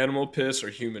smells like animal piss or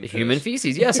human piss. Human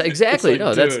feces. Yes, exactly. like,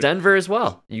 No, that's dude, Denver as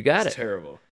well. You got It's it.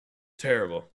 terrible.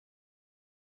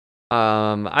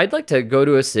 I'd like to go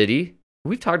to a city.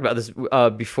 We've talked about this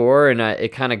before, and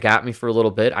it kind of got me for a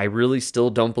little bit. I really still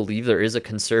don't believe there is a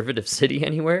conservative city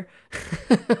anywhere.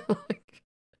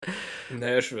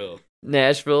 Nashville.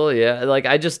 Nashville, yeah. Like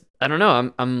I don't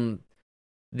know. I'm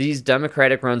these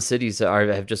Democratic-run cities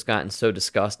have just gotten so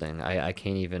disgusting. I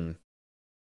can't even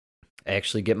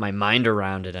actually get my mind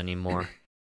around it anymore.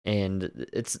 And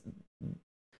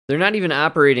they're not even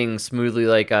operating smoothly.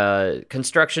 Like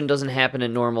construction doesn't happen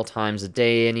at normal times of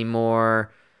day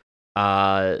anymore.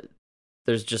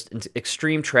 There's just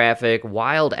extreme traffic,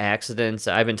 wild accidents.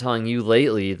 I've been telling you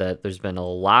lately that there's been a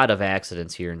lot of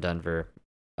accidents here in Denver.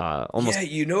 Almost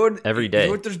every day. You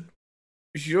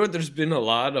know what? There's been a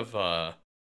lot of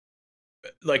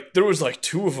like there was like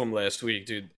 2 of them last week,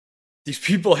 dude. These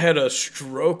people had a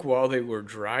stroke while they were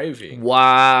driving.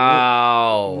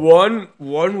 Wow.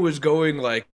 One was going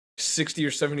like 60 or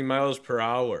 70 miles per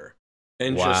hour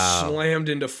and just slammed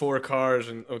into 4 cars,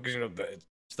 and because it's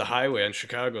the highway in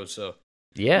Chicago, so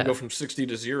Yeah. you go from 60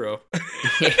 to 0.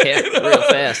 Yeah, real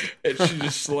fast. And she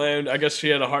just slammed. I guess she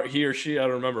had a heart. He or she, I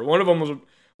don't remember. One of them was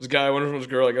a guy. One of them was a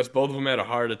girl. I guess both of them had a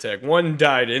heart attack. One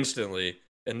died instantly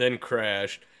and then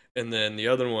crashed, and then the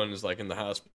other one is like in the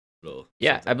hospital.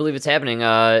 Yeah, I believe it's happening.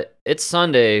 It's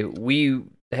Sunday. We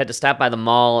had to stop by the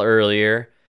mall earlier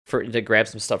to grab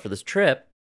some stuff for this trip,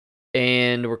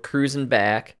 and we're cruising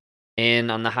back.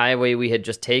 And on the highway we had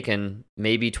just taken,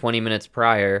 maybe 20 minutes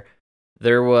prior,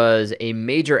 there was a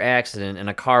major accident, and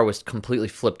a car was completely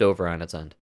flipped over on its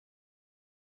end.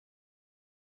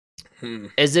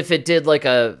 As if it did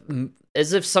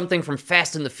as if something from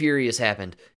Fast and the Furious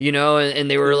happened,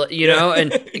 and they were,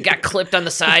 and it got clipped on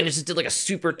the side and it just did like a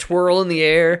super twirl in the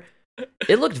air.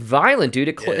 It looked violent, dude.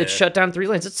 It shut down 3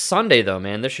 lanes. It's Sunday though,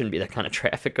 man. There shouldn't be that kind of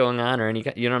traffic going on or any,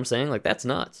 you know what I'm saying? Like that's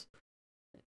nuts.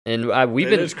 And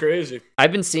It's crazy.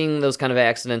 I've been seeing those kind of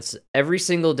accidents every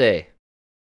single day,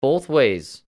 both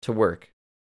ways to work.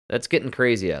 That's getting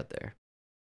crazy out there.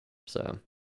 So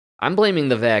I'm blaming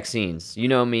the vaccines. You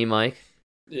know me, Mike.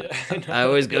 Yeah, I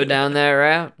always go down that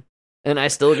route. And I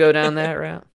still go down that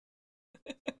route.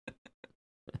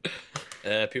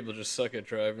 People just suck at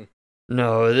driving.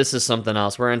 No, this is something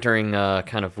else. We're entering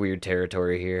kind of weird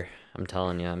territory here. I'm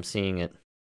telling you, I'm seeing it.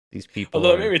 These people.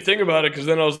 Although it made me think about it, because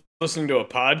then I was listening to a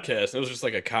podcast. And it was just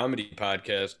like a comedy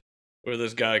podcast where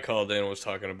this guy called in and was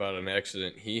talking about an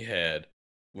accident he had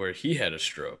where he had a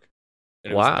stroke.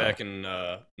 And it was back in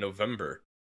November.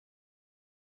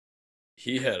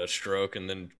 He had a stroke and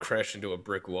then crashed into a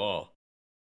brick wall.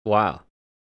 Wow.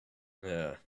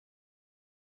 Yeah.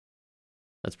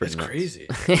 That's pretty nuts. Crazy.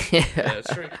 Yeah,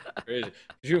 that's crazy. Could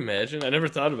you imagine? I never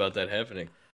thought about that happening.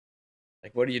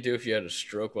 Like, what do you do if you had a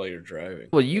stroke while you're driving?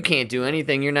 Well, you can't do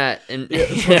anything. You're not,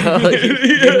 Yeah.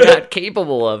 you're not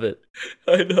capable of it.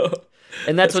 I know.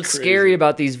 And that's what's crazy. Scary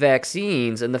about these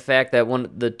vaccines, and the fact that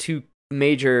the two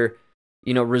major,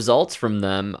 results from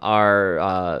them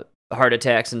are heart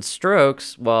attacks and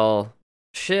strokes. Well,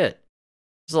 shit.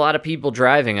 There's a lot of people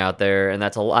driving out there, and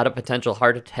that's a lot of potential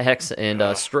heart attacks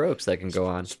and strokes that can go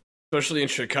on. Especially in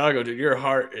Chicago, dude. Your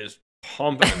heart is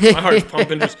pumping. My heart's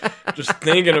pumping just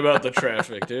thinking about the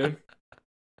traffic, dude.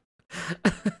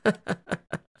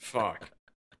 Fuck.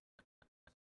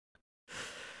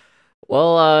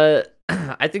 Well,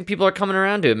 I think people are coming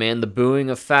around to it, man. The booing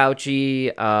of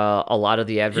Fauci, a lot of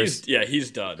the adverse...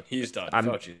 He's done. He's done.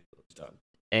 Fauci's done.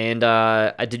 And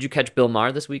did you catch Bill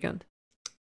Maher this weekend?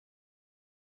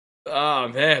 Oh,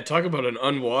 man, talk about an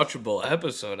unwatchable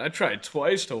episode. I tried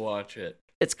twice to watch it.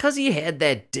 It's because he had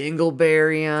that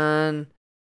dingleberry on.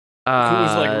 Who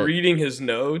was, reading his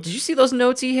notes. Did you see those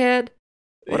notes he had?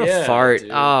 What a fart. Dude.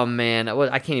 Oh, man.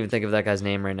 I can't even think of that guy's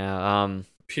name right now.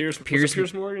 Pierce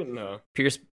Morgan? No.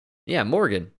 Yeah,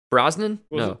 Morgan. Brosnan?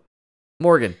 No.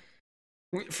 Morgan.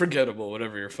 Forgettable,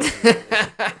 whatever your fucking name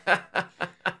is.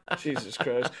 Jesus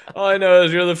Christ. All I know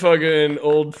is you're the fucking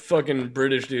old fucking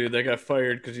British dude that got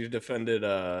fired because you defended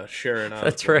Sharon Osbourne.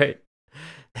 That's right.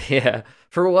 Yeah.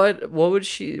 For what? What was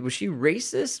she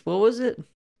racist? What was it?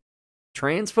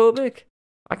 Transphobic?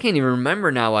 I can't even remember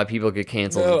now why people get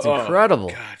canceled. No, it's incredible.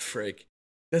 God, Frank.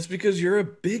 That's because you're a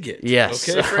bigot. Yes.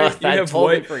 Okay, Frank? I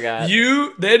totally forgot.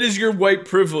 That is your white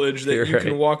privilege that you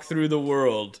can walk through the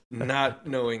world not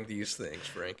knowing these things,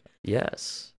 Frank.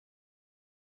 Yes.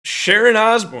 Sharon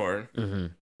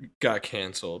Osbourne got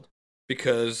canceled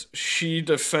because she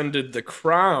defended the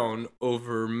crown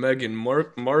over Meghan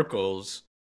Markle's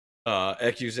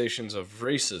accusations of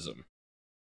racism.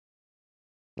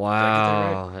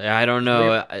 Wow. I don't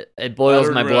know. It boils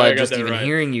my blood just even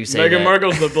hearing you say that. Meghan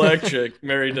Markle's the black chick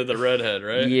married to the redhead,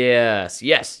 right? Yes,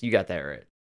 you got that right.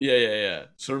 Yeah.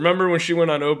 So remember when she went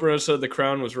on Oprah and said the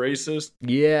crown was racist?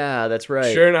 Yeah, that's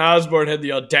right. Sharon Osbourne had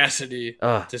the audacity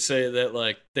to say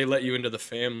that, they let you into the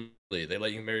family. They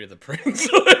let you marry the prince.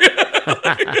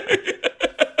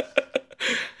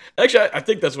 Actually, I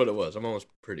think that's what it was. I'm almost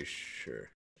pretty sure.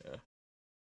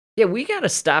 Yeah, we got to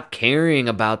stop caring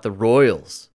about the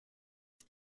royals.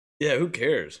 Yeah, who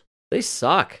cares? They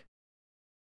suck.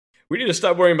 We need to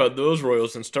stop worrying about those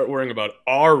royals and start worrying about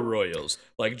our royals,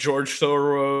 like George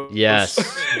Soros. Yes,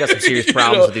 we got some serious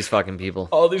problems with these fucking people.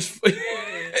 All these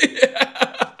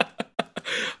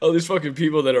fucking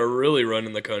people that are really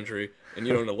running the country, and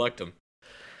you don't elect them.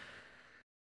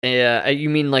 Yeah, you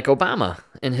mean like Obama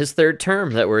in his third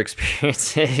term that we're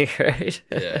experiencing, right?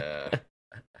 Yeah.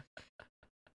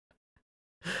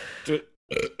 Dude,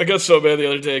 I got so bad the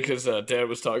other day because Dad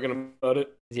was talking about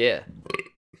it. Yeah.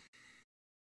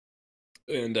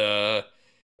 And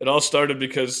it all started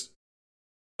because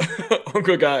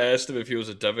Uncle Guy asked him if he was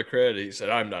a Democrat. He said,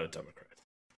 "I'm not a Democrat.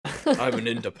 I'm an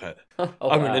independent.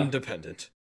 I'm an independent.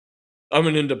 I'm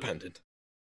an independent."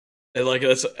 And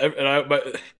that's, and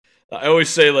I always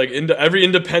say every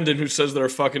independent who says they're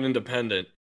fucking independent,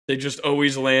 they just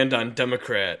always land on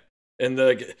Democrat. And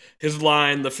his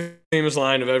line, the famous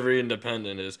line of every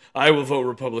independent is, "I will vote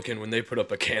Republican when they put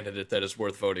up a candidate that is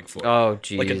worth voting for." Oh,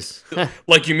 jeez.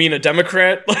 Like you mean a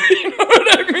Democrat? You know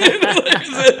what I mean?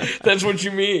 That's what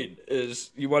you mean, is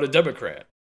you want a Democrat.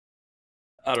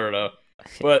 I don't know.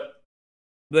 But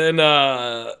then,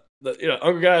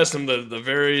 Uncle Guy asked him the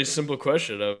very simple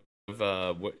question of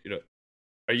what,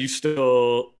 are you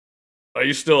still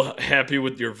happy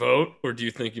with your vote, or do you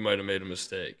think you might have made a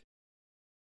mistake?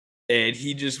 And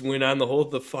he just went on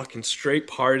the fucking straight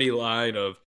party line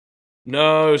of,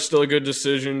 no, it's still a good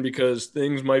decision because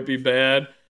things might be bad,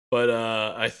 but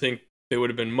I think they would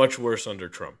have been much worse under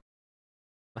Trump.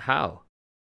 How?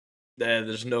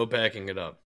 There's no backing it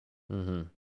up. Mm-hmm.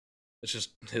 It's just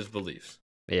his beliefs.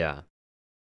 Yeah.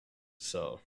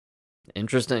 So.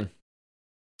 Interesting.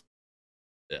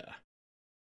 Yeah.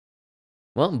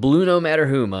 Well, blue no matter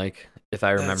who, Mike, if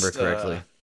I remember correctly.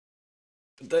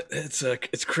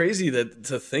 It's crazy to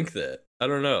think that. I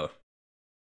don't know.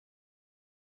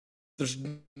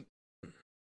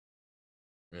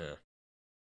 Yeah.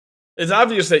 It's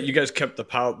obvious that you guys kept the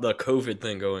COVID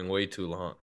thing going way too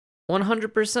long.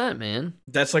 100%, man.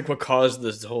 That's like what caused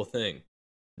this whole thing.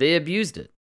 They abused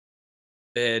it.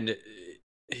 And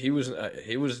he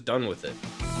was done with it.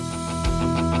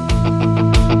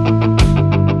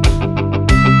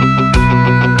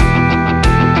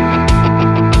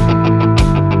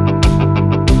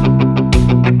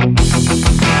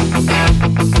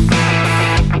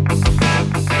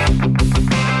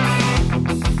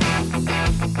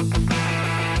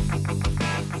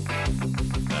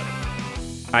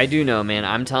 I do know, man.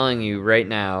 I'm telling you right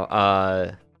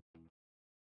now,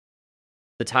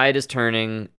 the tide is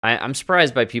turning. I'm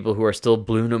surprised by people who are still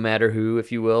blue no matter who,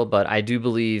 if you will, but I do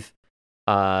believe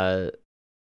my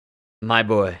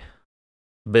boy,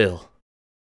 Bill,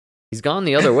 he's gone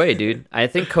the other way, dude. I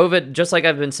think COVID, just like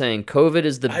I've been saying, COVID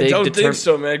is the big... I don't think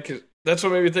so, man, 'cause that's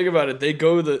what made me think about it.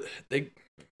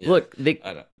 Look,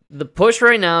 the push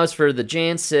right now is for the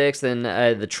Jan 6th and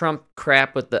the Trump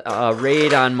crap with the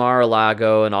raid on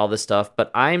Mar-a-Lago and all this stuff. But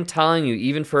I'm telling you,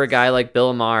 even for a guy like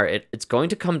Bill Maher, it's going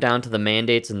to come down to the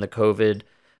mandates and the COVID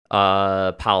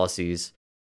policies.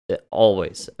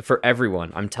 Always. For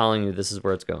everyone. I'm telling you, this is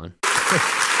where it's going.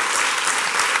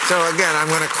 So again, I'm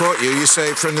going to quote you. You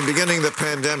say, from the beginning of the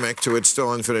pandemic to its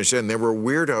still unfinished end, there were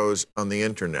weirdos on the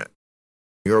internet.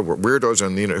 There were weirdos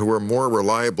on the internet who were more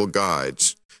reliable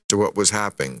guides to what was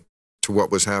happening,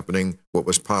 what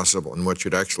was possible, and what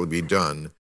should actually be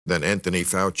done than Anthony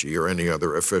Fauci or any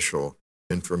other official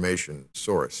information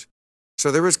source.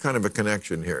 So there is kind of a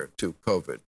connection here to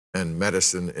COVID and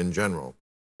medicine in general.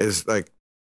 Is like,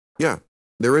 yeah,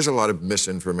 there is a lot of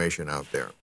misinformation out there.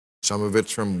 Some of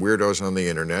it's from weirdos on the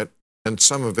internet, and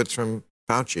some of it's from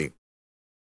Fauci.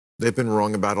 They've been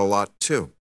wrong about a lot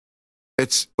too.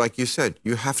 It's like you said,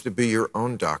 you have to be your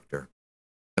own doctor.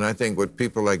 And I think what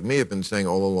people like me have been saying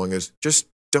all along is just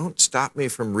don't stop me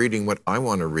from reading what I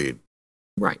want to read.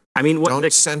 Right. I mean,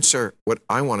 don't censor what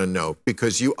I want to know,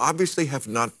 because you obviously have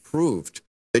not proved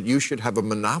that you should have a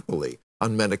monopoly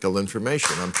on medical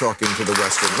information. I'm talking to the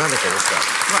Western medical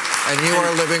establishment. Right. And you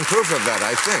are living proof of that,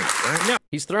 I think. Right? No.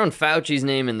 He's thrown Fauci's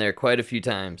name in there quite a few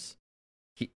times.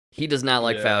 He does not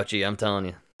like Fauci, I'm telling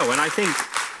you. Oh, and I think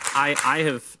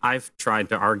I've tried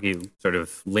to argue, sort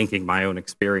of linking my own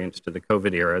experience to the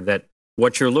COVID era, that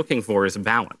what you're looking for is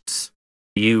balance.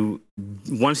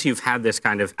 Once you've had this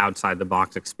kind of outside the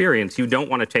box experience, you don't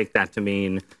want to take that to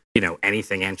mean,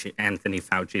 anything Anthony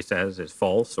Fauci says is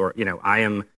false, or,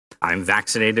 I'm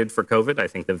vaccinated for COVID. I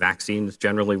think the vaccines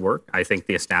generally work. I think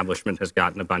the establishment has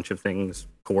gotten a bunch of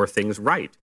core things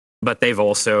right, but they've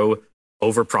also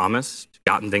overpromised,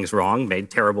 gotten things wrong, made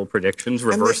terrible predictions,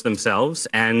 reversed themselves,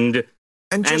 and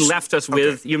left us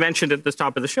with, you mentioned at the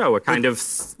top of the show, a kind of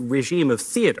regime of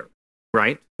theater,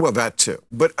 right? Well, that too.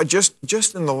 But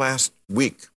just in the last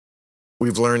week,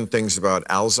 we've learned things about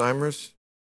Alzheimer's,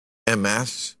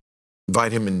 MS,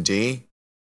 vitamin D.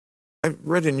 I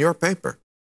read in your paper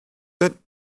that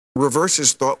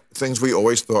reverses things we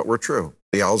always thought were true.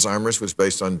 The Alzheimer's was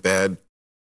based on bad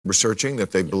researching that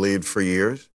they believed for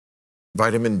years.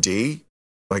 Vitamin D,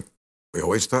 like we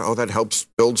always thought, that helps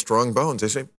build strong bones. They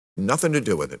say nothing to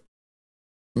do with it.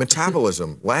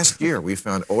 Metabolism, last year we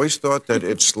always thought that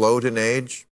it slowed in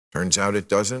age. Turns out it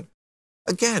doesn't.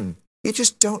 Again, you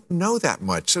just don't know that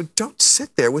much. So don't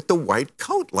sit there with the white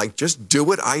coat. Like, just do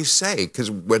what I say. Because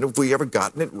when have we ever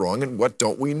gotten it wrong, and what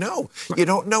don't we know? You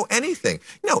don't know anything.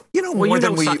 No, you know more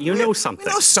than we... You know something.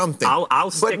 You know something.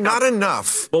 I'll but not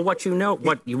enough. Well, what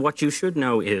you should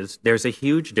know is there's a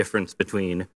huge difference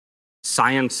between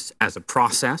science as a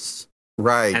process,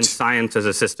 right, and science as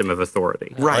a system of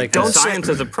authority. Right. Don't science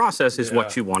as a process is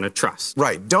what you want to trust.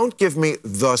 Right. Don't give me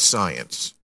the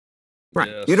science. Right.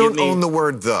 Yes. You don't own the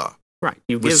word the. Right.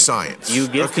 With science. You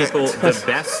give people the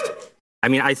best. I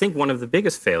mean, I think one of the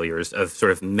biggest failures of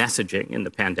sort of messaging in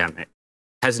the pandemic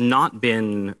has not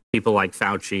been people like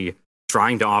Fauci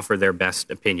trying to offer their best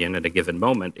opinion at a given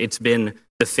moment. It's been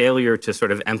the failure to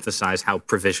sort of emphasize how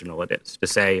provisional it is, to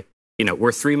say,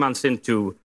 we're 3 months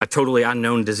into a totally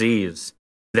unknown disease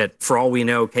that, for all we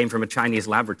know, came from a Chinese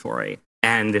laboratory.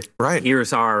 And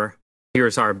here's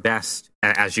our best,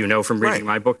 as you know from reading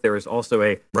my book, there is also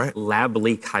a lab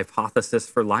leak hypothesis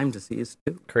for Lyme disease,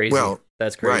 too. Crazy. Well,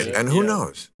 that's crazy. Right, and who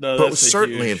knows? No, but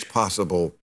certainly it's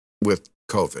possible with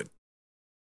COVID.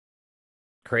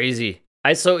 Crazy.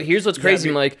 So here's what's crazy,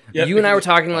 Mike. You and I were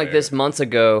talking like this months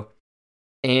ago,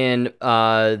 and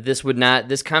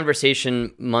this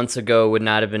conversation months ago would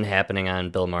not have been happening on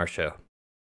Bill Maher's show.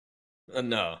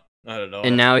 No. Not at all.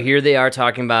 And now here they are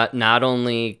talking about not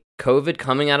only COVID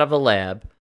coming out of a lab,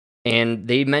 and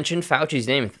they mentioned Fauci's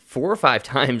name 4 or 5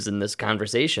 times in this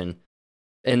conversation,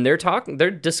 and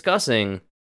they're discussing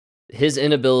his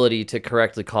inability to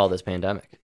correctly call this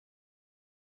pandemic,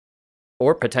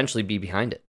 or potentially be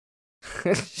behind it.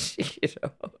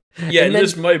 Yeah, and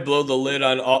this might blow the lid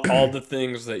on all the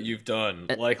things that you've done,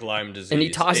 like Lyme disease. And he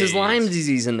tosses AIDS. Lyme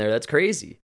disease in there. That's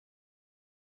crazy.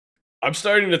 I'm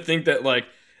starting to think that, like,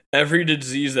 every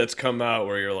disease that's come out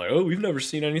where you're like, oh, we've never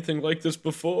seen anything like this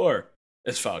before,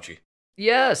 it's Fauci.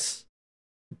 Yes.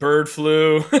 Bird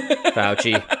flu.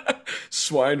 Fauci.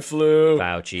 Swine flu.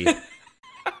 Fauci.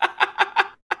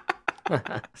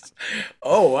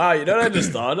 Oh, wow. You know what I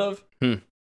just thought of?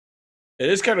 It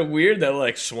is kind of weird that,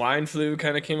 like, swine flu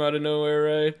kind of came out of nowhere,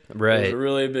 right? Right. It was a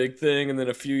really big thing, and then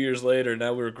a few years later,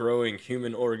 now we're growing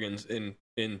human organs in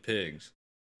pigs.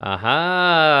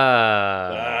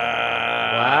 Aha.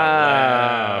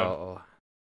 Wow.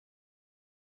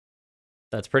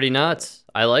 That's pretty nuts.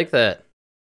 I like that.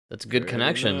 That's a good Very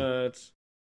connection. nuts.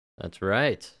 That's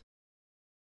right.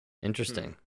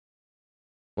 Interesting.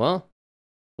 Well,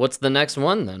 what's the next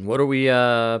one then? What are we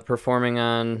performing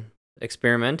on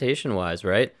experimentation-wise,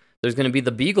 right? There's going to be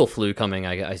the beagle flu coming,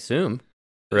 I assume,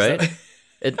 right?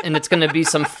 And it's going to be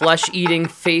some flesh-eating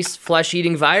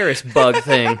virus bug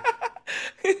thing,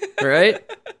 right?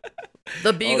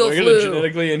 The beagle they're flu. Gonna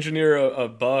genetically engineer a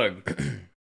bug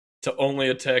to only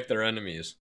attack their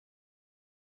enemies.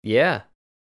 Yeah.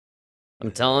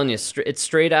 I'm telling you, it's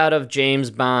straight out of James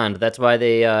Bond. That's why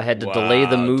they had to delay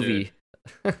the movie.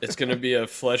 It's going to be a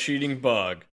flesh-eating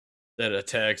bug that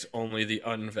attacks only the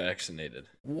unvaccinated.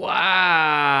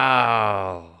 Wow.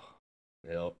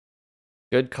 Yep.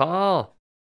 Good call.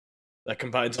 That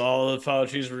combines all of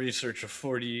Fauci's research of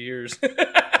 40 years.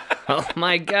 Oh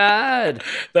my God.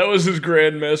 That was his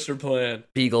grand master plan.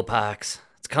 Beagle pox.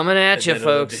 It's coming at you,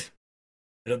 folks.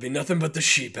 It'll be nothing but the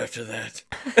sheep after that.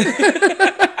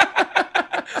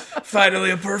 Finally,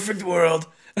 a perfect world.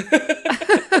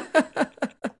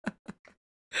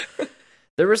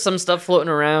 There was some stuff floating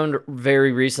around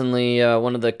very recently.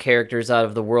 One of the characters out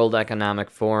of the World Economic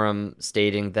Forum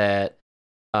stating that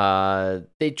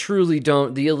they truly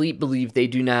don't, the elite believe they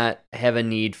do not have a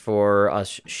need for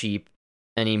us sheep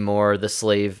anymore, the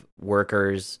slave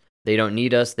workers. They don't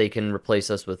need us. They can replace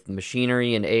us with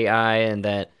machinery and AI, and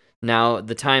that now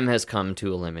the time has come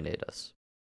to eliminate us.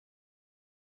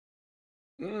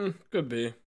 Could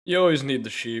be. You always need the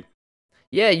sheep.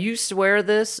 Yeah, you swear on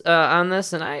this,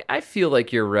 and I feel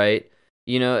like you're right.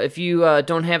 You know, if you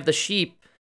don't have the sheep,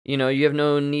 you know, you have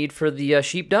no need for the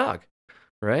sheepdog,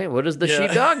 right? What does the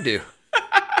sheepdog do?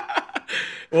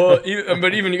 Well,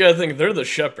 but even you gotta think, they're the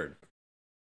shepherd.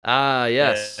 Ah,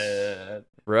 yes.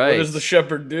 Right. What does the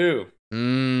shepherd do?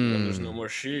 When there's no more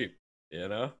sheep, you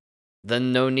know?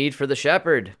 Then no need for the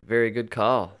shepherd. Very good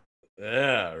call.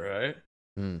 Yeah, right?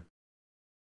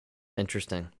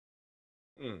 Interesting.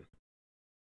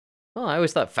 Well, I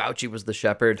always thought Fauci was the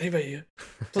shepherd. Hey, but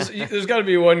plus, there's got to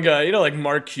be one guy, you know, like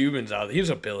Mark Cuban's out there. He's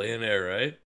a billionaire,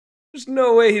 right? There's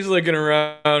no way he's looking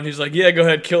around. He's like, yeah, go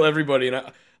ahead, kill everybody,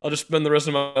 and I'll just spend the rest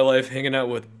of my life hanging out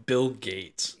with Bill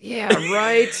Gates. Yeah,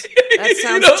 right? That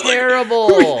sounds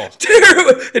terrible. Like,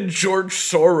 terrible. And George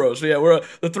Soros. Yeah,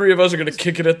 the three of us are going to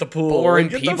kick it at the pool. Boring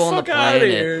people on the planet.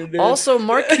 Here, also,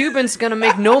 Mark Cuban's going to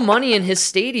make no money in his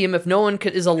stadium if no one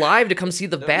is alive to come see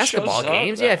the basketball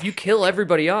games. Yeah, if you kill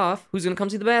everybody off, who's going to come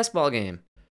see the basketball game?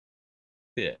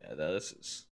 Yeah,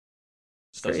 this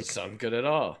doesn't sound good at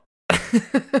all.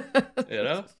 You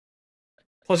know?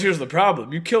 Plus, here's the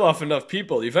problem. You kill off enough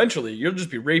people, eventually, you'll just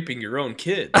be raping your own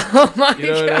kids. Oh, my You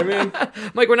know God. what I mean?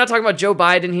 Mike, we're not talking about Joe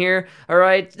Biden here, all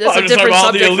right? That's I'm a just different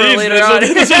talking subject about for the later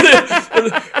elites.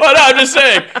 on. Well, no,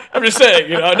 I'm just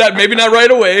saying, you know, maybe not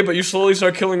right away, but you slowly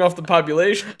start killing off the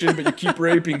population, but you keep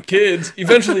raping kids.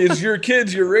 Eventually, it's your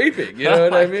kids you're raping. You know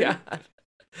what I mean? God.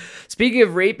 Speaking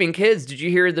of raping kids, did you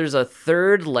hear there's a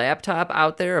third laptop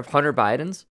out there of Hunter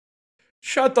Biden's?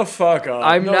 Shut the fuck up.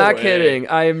 I'm No not way. kidding.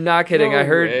 I am not kidding. No I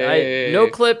heard way. no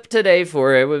clip today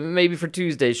for it. Maybe for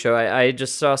Tuesday's show. I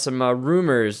just saw some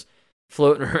rumors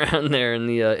floating around there in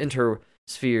the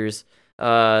interspheres.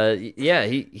 Yeah,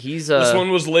 he's This one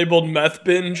was labeled meth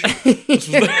binge. This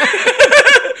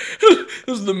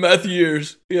was the meth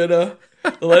years, you know?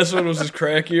 The last one was his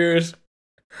crack years.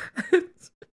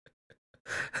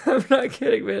 I'm not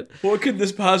kidding, man. What could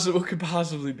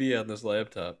possibly be on this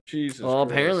laptop? Jesus Well,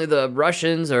 Christ. apparently the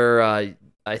Russians or I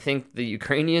think the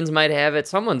Ukrainians might have it.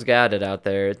 Someone's got it out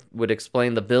there. It would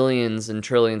explain the billions and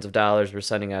trillions of dollars we're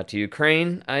sending out to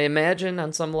Ukraine, I imagine,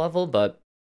 on some level. But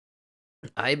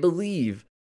I believe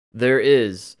there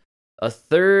is A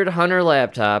third Hunter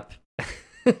laptop.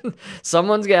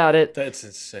 Someone's got it. That's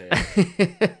insane.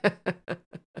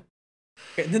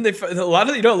 And then I found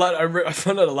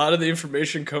out a lot of the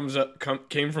information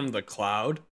came from the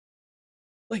cloud.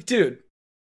 Like, dude,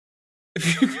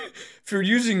 if you're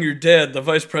using your dad, the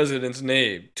vice president's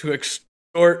name, to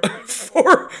extort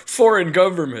foreign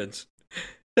governments,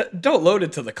 don't load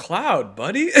it to the cloud,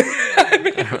 buddy.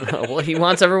 I don't know. Well, he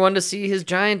wants everyone to see his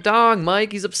giant dong,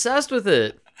 Mike. He's obsessed with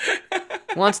it.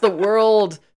 Wants the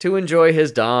world to enjoy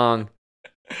his dong.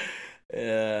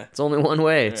 Yeah. It's only one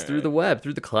way. It's through the web,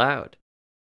 through the cloud.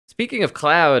 Speaking of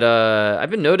cloud, I've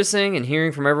been noticing and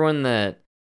hearing from everyone that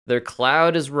their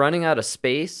cloud is running out of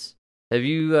space. Have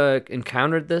you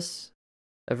encountered this?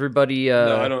 Everybody.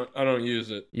 No, I don't use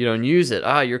it. You don't use it.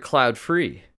 You're cloud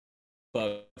free.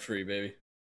 Cloud free, baby.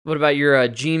 What about your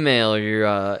Gmail or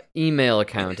your email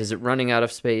account? Is it running out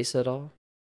of space at all?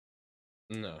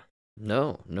 No.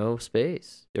 No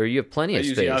space. Or you have plenty of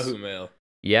space. I use Yahoo Mail.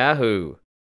 Yahoo.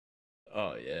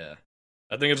 Oh yeah.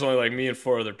 I think it's only like me and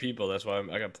 4 other people. That's why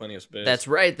I got plenty of space. That's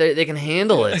right. They can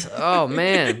handle it. Oh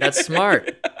man, that's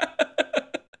smart.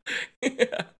 Yeah.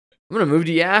 I'm gonna move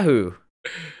to Yahoo.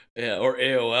 Yeah, or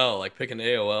AOL. Like pick an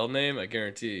AOL name. I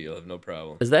guarantee you'll have no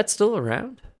problem. Is that still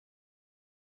around?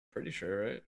 Pretty sure,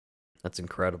 right? That's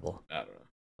incredible. I don't know.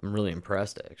 I'm really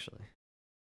impressed, actually.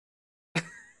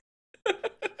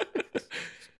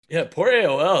 Yeah, poor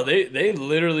AOL. They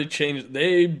literally changed.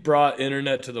 They brought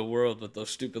internet to the world with those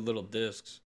stupid little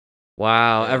discs.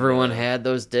 Wow, everyone had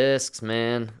those discs,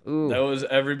 man. Ooh. That was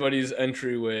everybody's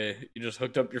entryway. You just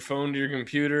hooked up your phone to your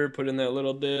computer, put in that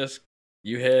little disc.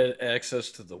 You had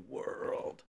access to the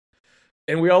world.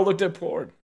 And we all looked at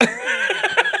porn.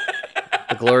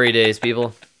 The glory days,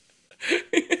 people.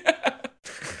 Yeah.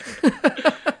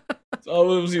 That's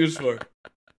all it was used for.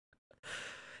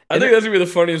 I think that's gonna be the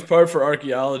funniest part for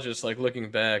archaeologists, like looking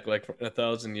back, like in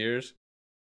 1,000 years.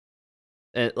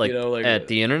 At, like, at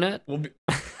the internet? We'll be,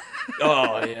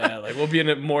 oh yeah, like we'll be in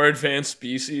a more advanced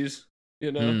species.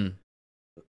 You know,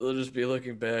 they'll just be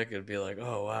looking back and be like,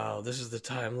 "Oh wow, this is the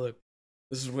time. Look,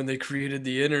 this is when they created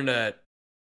the internet,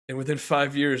 and within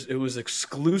 5 years, it was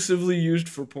exclusively used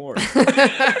for porn."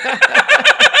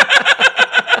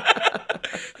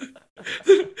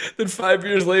 Then 5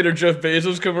 years later, Jeff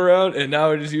Bezos come around, and now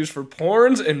it is used for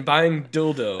porns and buying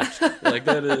dildos. Like,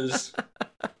 that is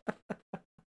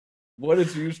what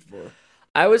it's used for.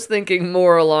 I was thinking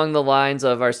more along the lines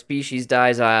of our species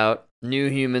dies out, new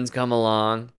humans come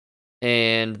along,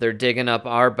 and they're digging up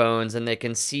our bones, and they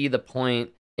can see the point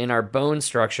in our bone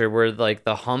structure where, like,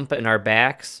 the hump in our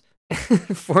backs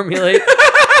formulate,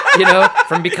 you know,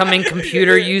 from becoming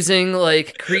computer-using,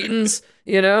 like, cretins,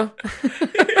 you know?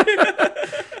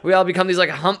 We all become these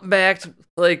like humpbacked,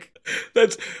 like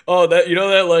that's that you know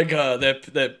that like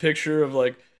that picture of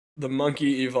like the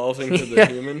monkey evolving to the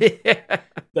human. Yeah.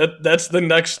 That's the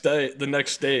next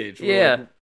stage. Yeah,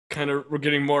 we're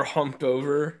getting more humped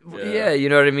over. Yeah, you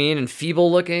know what I mean, and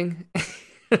feeble looking.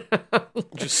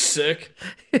 Just sick,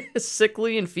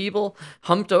 sickly and feeble,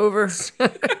 humped over.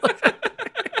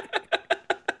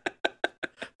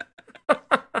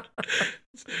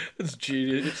 It's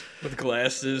genius with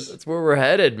glasses. That's where we're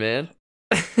headed, man.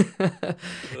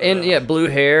 And yeah, blue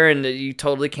hair, and you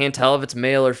totally can't tell if it's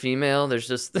male or female. There's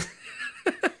just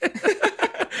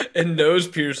and nose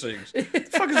piercings. What the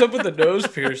fuck is up with the nose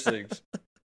piercings?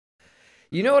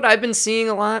 You know what I've been seeing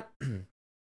a lot?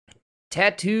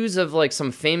 Tattoos of like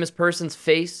some famous person's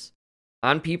face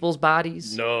on people's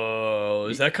bodies. No,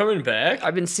 is that coming back?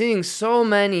 I've been seeing so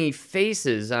many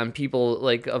faces on people,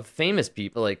 like of famous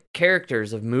people, like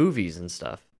characters of movies and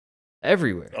stuff,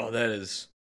 everywhere. Oh, it's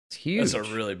huge. That's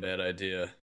a really bad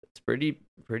idea. It's pretty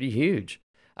huge.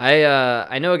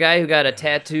 I know a guy who got a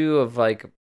tattoo of like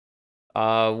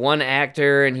one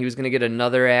actor, and he was gonna get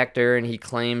another actor, and he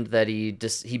claimed that he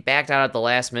backed out at the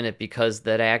last minute because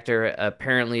that actor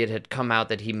apparently it had come out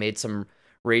that he made some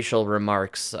racial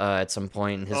remarks at some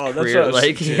point in his career,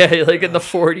 like like in the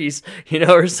 40s, you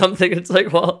know, or something. It's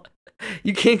like, well,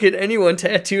 you can't get anyone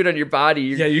tattooed on your body.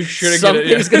 You should.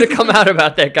 Something's gonna come out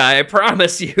about that guy. I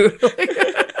promise you.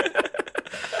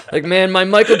 Like, man, my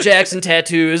Michael Jackson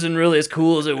tattoo isn't really as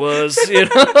cool as it was, you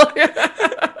know.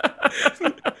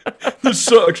 This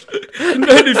sucks. In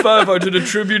 '95, I did a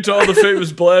tribute to all the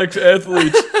famous black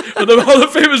athletes, all the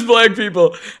famous black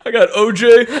people. I got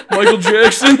OJ, Michael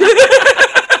Jackson.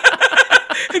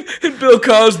 And Bill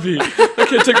Cosby. I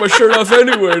can't take my shirt off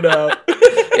anywhere now.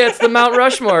 Yeah, it's the Mount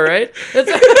Rushmore, right? The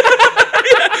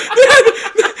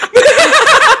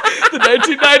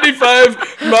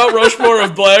 1995 Mount Rushmore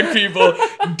of black people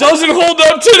doesn't hold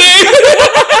up today.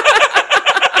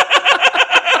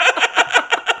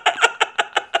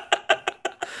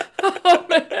 Oh,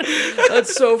 man.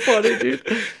 That's so funny, dude.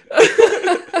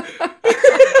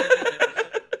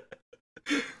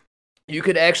 You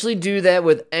could actually do that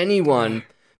with anyone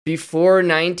before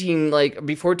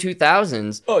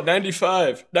 2000s. Oh,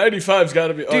 95. 95's got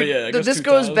to be. Dude, oh yeah. I guess this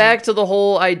goes 2000. back to the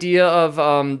whole idea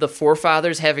of the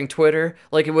forefathers having Twitter.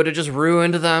 Like, it would have just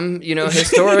ruined them,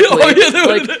 historically. Like,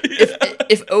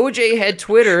 if OJ had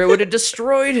Twitter, it would have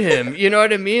destroyed him. You know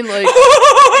what I mean? Like,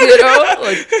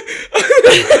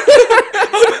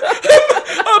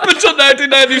 Up until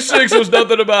 1996, it was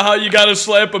nothing about how you gotta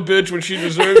slap a bitch when she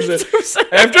deserves it.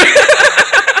 After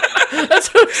what I'm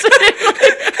saying.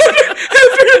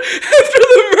 after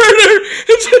the murder,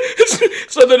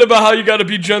 it's something about how you gotta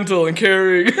be gentle and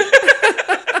caring.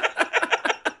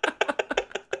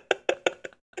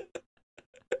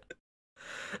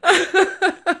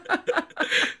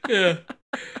 Yeah.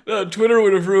 No, Twitter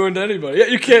would have ruined anybody. Yeah,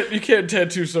 you can't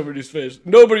tattoo somebody's face.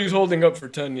 Nobody's holding up for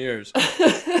 10 years.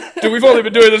 Dude, we've only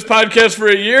been doing this podcast for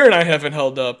a year and I haven't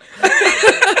held up.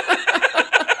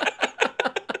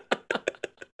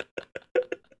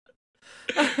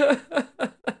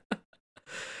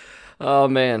 Oh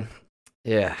man.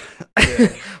 Yeah.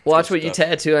 Watch what you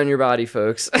tattoo on your body,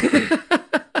 folks.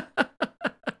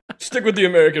 Stick with the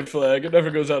American flag. It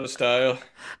never goes out of style.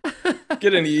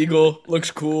 Get an eagle.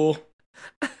 Looks cool.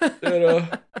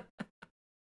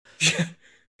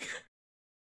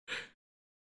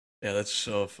 Yeah, that's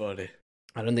so funny.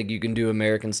 I don't think you can do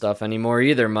American stuff anymore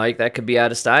either, Mike. That could be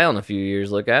out of style in a few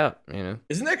years. Look out,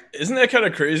 Isn't that kind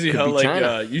of crazy Could how be like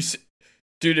China. you see,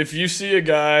 dude, if you see a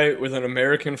guy with an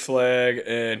American flag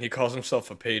and he calls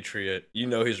himself a patriot, you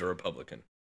know he's a Republican.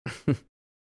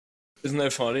 Isn't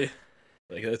that funny?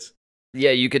 Like that's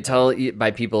Yeah, you could tell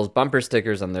by people's bumper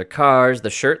stickers on their cars, the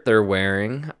shirt they're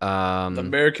wearing. the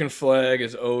American flag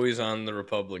is always on the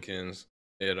Republicans,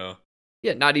 Yeah,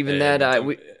 not even And that.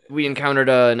 We encountered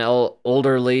an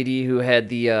older lady who had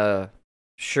the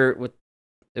shirt with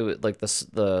it was like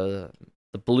the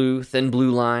blue thin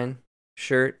blue line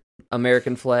shirt,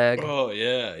 American flag. Oh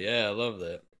yeah, I love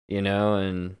that.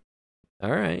 And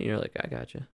all right, you're like, I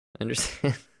got you. I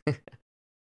understand.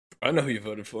 I know who you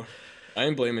voted for. I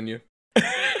ain't blaming you.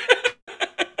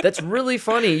 That's really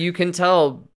funny. You can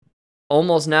tell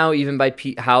almost now, even by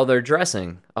how they're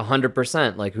dressing,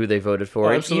 100%, like who they voted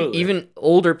for. Oh, absolutely. Even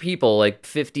older people, like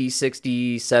 50,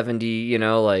 60, 70,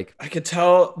 like... I could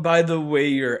tell by the way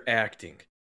you're acting,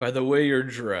 by the way you're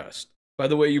dressed, by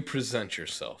the way you present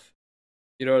yourself.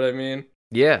 You know what I mean?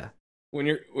 Yeah. When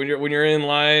you're in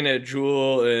line at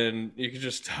Jewel and you can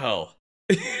just tell.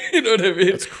 You know what I mean?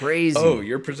 It's crazy. Oh,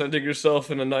 you're presenting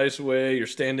yourself in a nice way. You're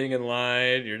standing in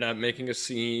line. You're not making a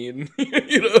scene.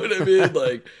 You know what I mean?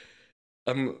 Like,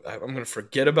 I'm gonna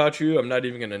forget about you. I'm not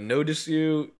even gonna notice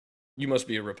you. You must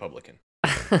be a Republican.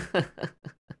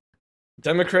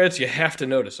 Democrats, you have to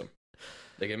notice them.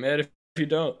 They get mad if you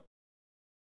don't.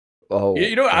 Oh,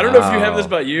 I don't know if you have this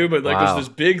about you, but like, Wow. there's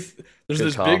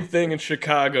this call. big thing in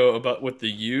Chicago about with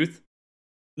the youth.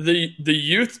 The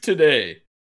youth today,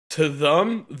 to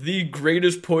them, the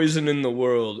greatest poison in the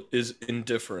world is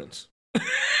indifference.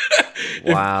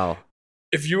 Wow.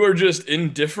 If you are just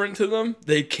indifferent to them,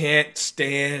 they can't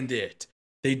stand it.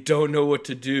 They don't know what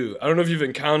to do. I don't know if you've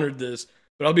encountered this,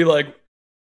 but I'll be like,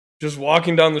 just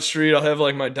walking down the street, I'll have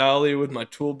like my dolly with my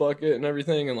tool bucket and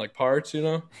everything and like parts,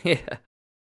 Yeah.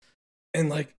 And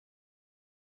like,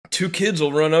 two kids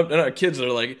will run up, they're not kids,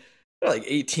 they're like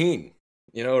 18,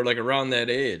 or like around that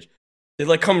age. They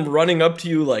like come running up to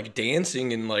you like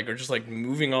dancing and like, or just like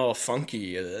moving all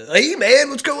funky. Hey man,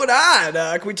 what's going on?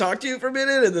 Can we talk to you for a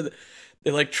minute? And then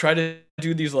they like try to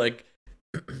do these like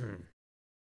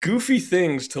goofy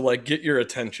things to like get your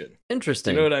attention.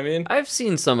 Interesting. You know what I mean? I've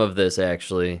seen some of this,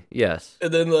 actually. Yes.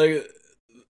 And then like,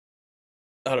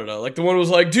 I don't know, like the one was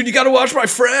like, dude, you gotta watch my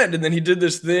friend. And then he did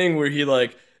this thing where he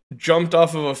like jumped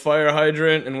off of a fire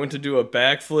hydrant and went to do a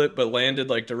backflip, but landed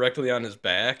like directly on his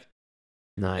back.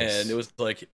 Nice. And it was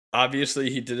like,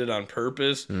 obviously he did it on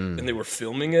purpose and they were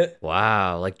filming it.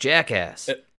 Wow, like Jackass.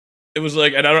 It was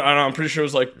like, and I don't know, I'm pretty sure it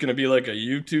was like gonna be like a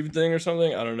YouTube thing or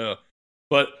something. I don't know.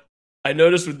 But I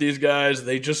noticed with these guys,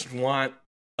 they just want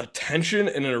attention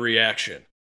and a reaction.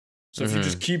 So if you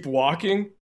just keep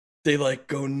walking, they like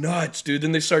go nuts, dude.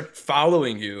 Then they start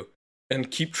following you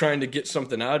and keep trying to get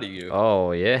something out of you.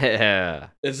 Oh, yeah.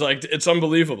 It's like, it's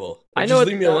unbelievable. I Just know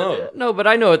leave me alone. No, but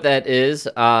I know what that is.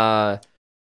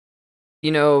 Do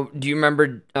you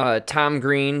remember Tom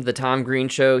Green, the Tom Green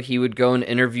show? He would go and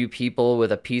interview people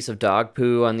with a piece of dog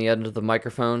poo on the end of the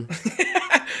microphone.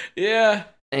 Yeah.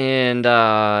 And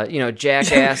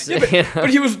Jackass. But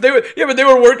they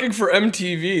were working for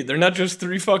MTV. They're not just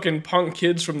three fucking punk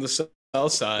kids from the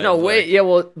south side. No, wait, yeah,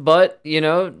 well, but,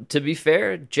 to be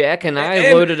fair, Jack and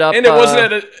I loaded up... And it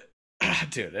wasn't at a...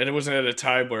 Dude, and it wasn't at a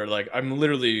time where, I'm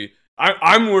literally...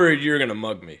 I'm worried you're going to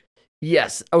mug me.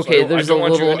 Yes, okay, there's a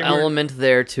little element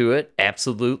there to it,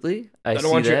 absolutely. I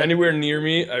don't want you anywhere near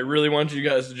me. I really want you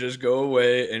guys to just go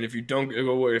away, and if you don't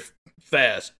go away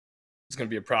fast, it's going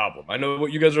to be a problem. I know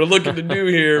what you guys are looking to do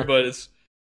here, but this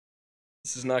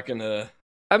is not going to...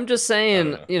 I'm just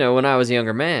saying, when I was a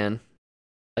younger man,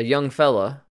 a young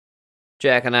fella,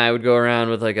 Jack and I would go around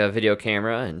with a video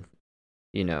camera and,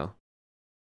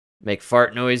 make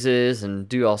fart noises and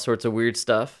do all sorts of weird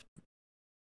stuff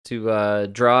to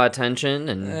draw attention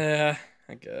and... Yeah,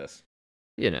 I guess.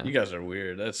 You guys are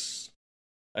weird.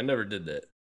 I never did that.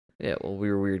 Yeah, well, we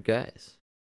were weird guys.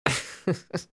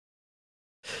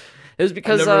 It was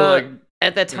because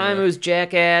at that time it was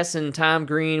Jackass and Tom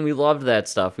Green. We loved that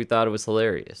stuff. We thought it was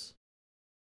hilarious.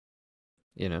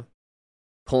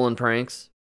 Pulling pranks.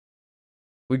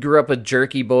 We grew up with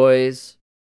Jerky Boys.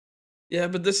 Yeah,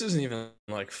 but this isn't even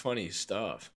funny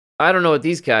stuff. I don't know what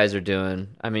these guys are doing.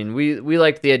 I mean, we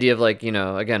liked the idea of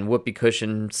again, whoopee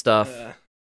cushion stuff.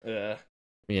 Yeah.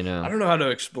 I don't know how to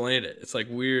explain it. It's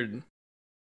weird.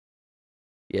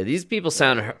 Yeah, these people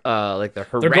sound like they're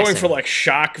harassing. They're going for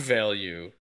shock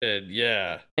value. And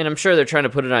and I'm sure they're trying to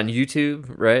put it on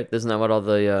YouTube, right? Isn't that what all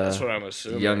the that's what I'm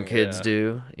assuming, young kids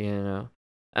do? Em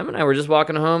and I were just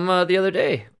walking home the other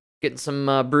day, getting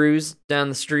some brews down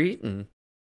the street, and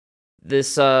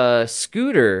this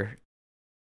scooter,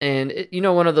 and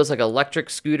one of those electric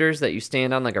scooters that you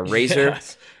stand on like a razor.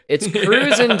 Yes. It's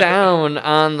cruising down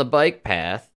on the bike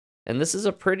path, and this is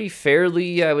a pretty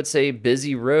fairly, I would say,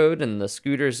 busy road, and the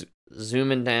scooter's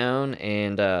zooming down,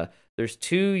 and there's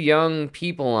two young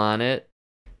people on it,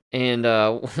 and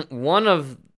one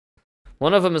of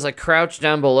them is crouched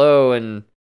down below, and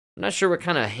I'm not sure what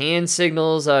kind of hand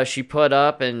signals she put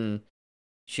up, and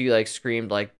she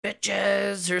screamed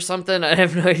bitches or something. I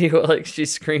have no idea what she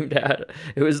screamed out.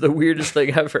 It was the weirdest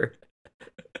thing ever.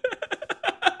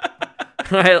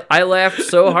 I laughed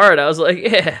so hard. I was like,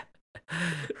 yeah,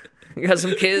 you got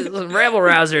some kids, some rabble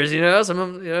rousers, some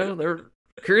of them, they're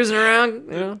cruising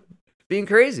around, being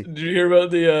crazy. Did you hear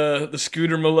about the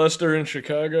scooter molester in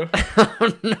Chicago?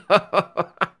 Oh, no.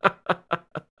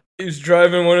 He was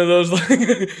driving one of those,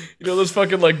 those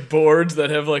fucking, boards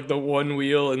that have, the one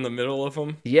wheel in the middle of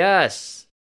them? Yes.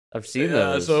 I've seen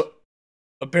those. So,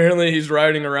 apparently he's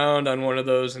riding around on one of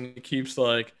those, and he keeps,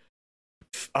 I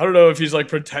don't know if he's,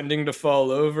 pretending to fall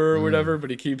over or whatever,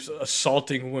 but he keeps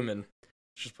assaulting women.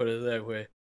 Let's just put it that way.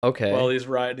 Okay. While he's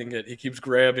riding it, he keeps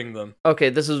grabbing them. Okay,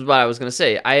 this is what I was going to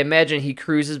say. I imagine he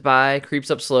cruises by, creeps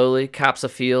up slowly, cops a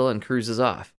feel, and cruises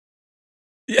off.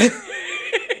 Yeah.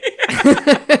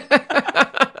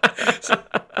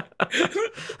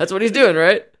 That's what he's doing,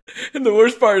 right? And the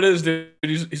worst part is, dude,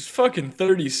 he's fucking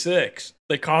 36.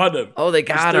 They caught him. Oh, they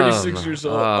got him. He's 36 years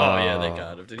old. Oh, yeah, they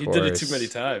got him. Dude. He did it too many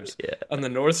times. Yeah. On the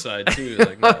north side, too.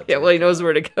 Yeah, well, he knows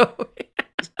where to go.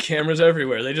 Cameras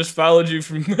everywhere. They just followed you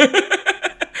from...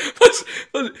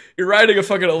 You're riding a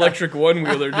fucking electric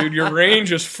one-wheeler, dude. Your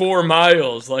range is 4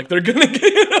 miles. They're gonna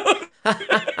get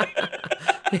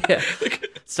Yeah.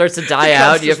 Starts to die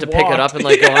out. You have to pick it up and go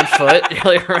on foot.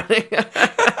 You're running.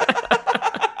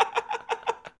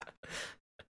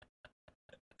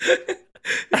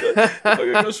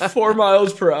 It goes 4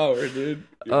 miles per hour, dude.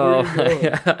 Oh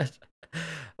my god!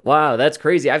 Wow, that's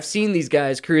crazy. I've seen these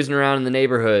guys cruising around in the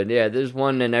neighborhood. Yeah, there's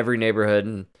one in every neighborhood,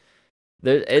 and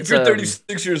if you're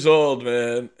 36 years old,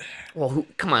 man. Well,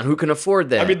 come on, who can afford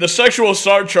that? I mean, the sexual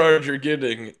surcharge you're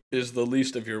getting is the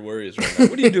least of your worries right now.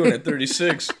 What are you doing at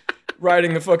 36?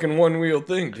 Riding a fucking one-wheel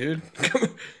thing, dude.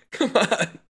 Come on.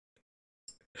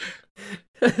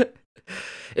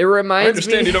 It reminds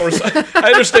me. I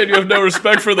understand you have no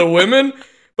respect for the women,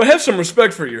 but have some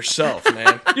respect for yourself,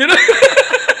 man.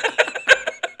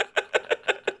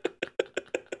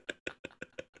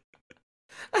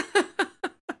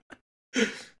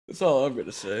 That's all I'm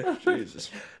gonna say.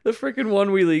 Jesus. The freaking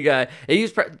one-wheelie guy. He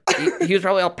was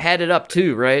probably all padded up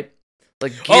too, right?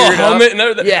 Geared helmet up. and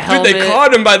everything. Yeah, helmet. Dude, they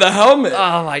caught him by the helmet.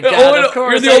 Oh my god! Of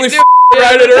course, you're the only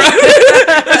riding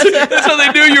around. That's how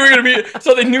they knew you were gonna be. That's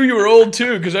how they knew you were old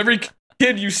too, because every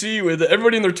kid you see with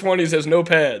everybody in their 20s has no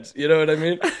pads. You know what I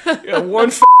mean? You got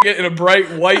one in a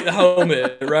bright white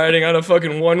helmet riding on a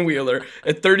fucking one-wheeler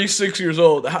at 36 years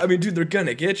old. I mean, dude, they're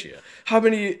gonna get you. How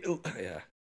many? Yeah.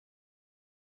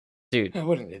 Dude. Oh,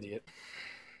 what an idiot.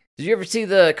 Did you ever see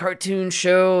the cartoon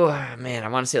show? Man, I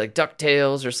want to say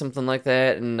DuckTales or something like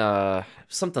that, and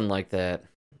something like that.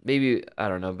 Maybe, I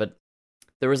don't know, but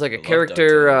there was a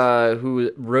character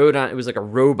who rode on, it was a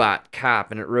robot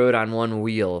cop, and it rode on one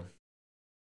wheel.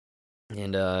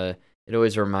 And it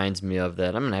always reminds me of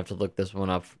that. I'm gonna have to look this one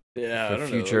up for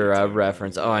future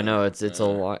reference. Oh, I know it's a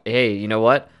lot. Hey, you know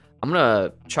what? I'm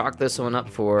gonna chalk this one up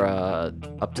for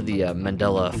up to the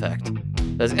Mandela effect.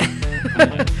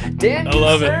 Dan, I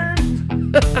love it.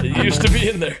 It used to be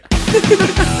in there.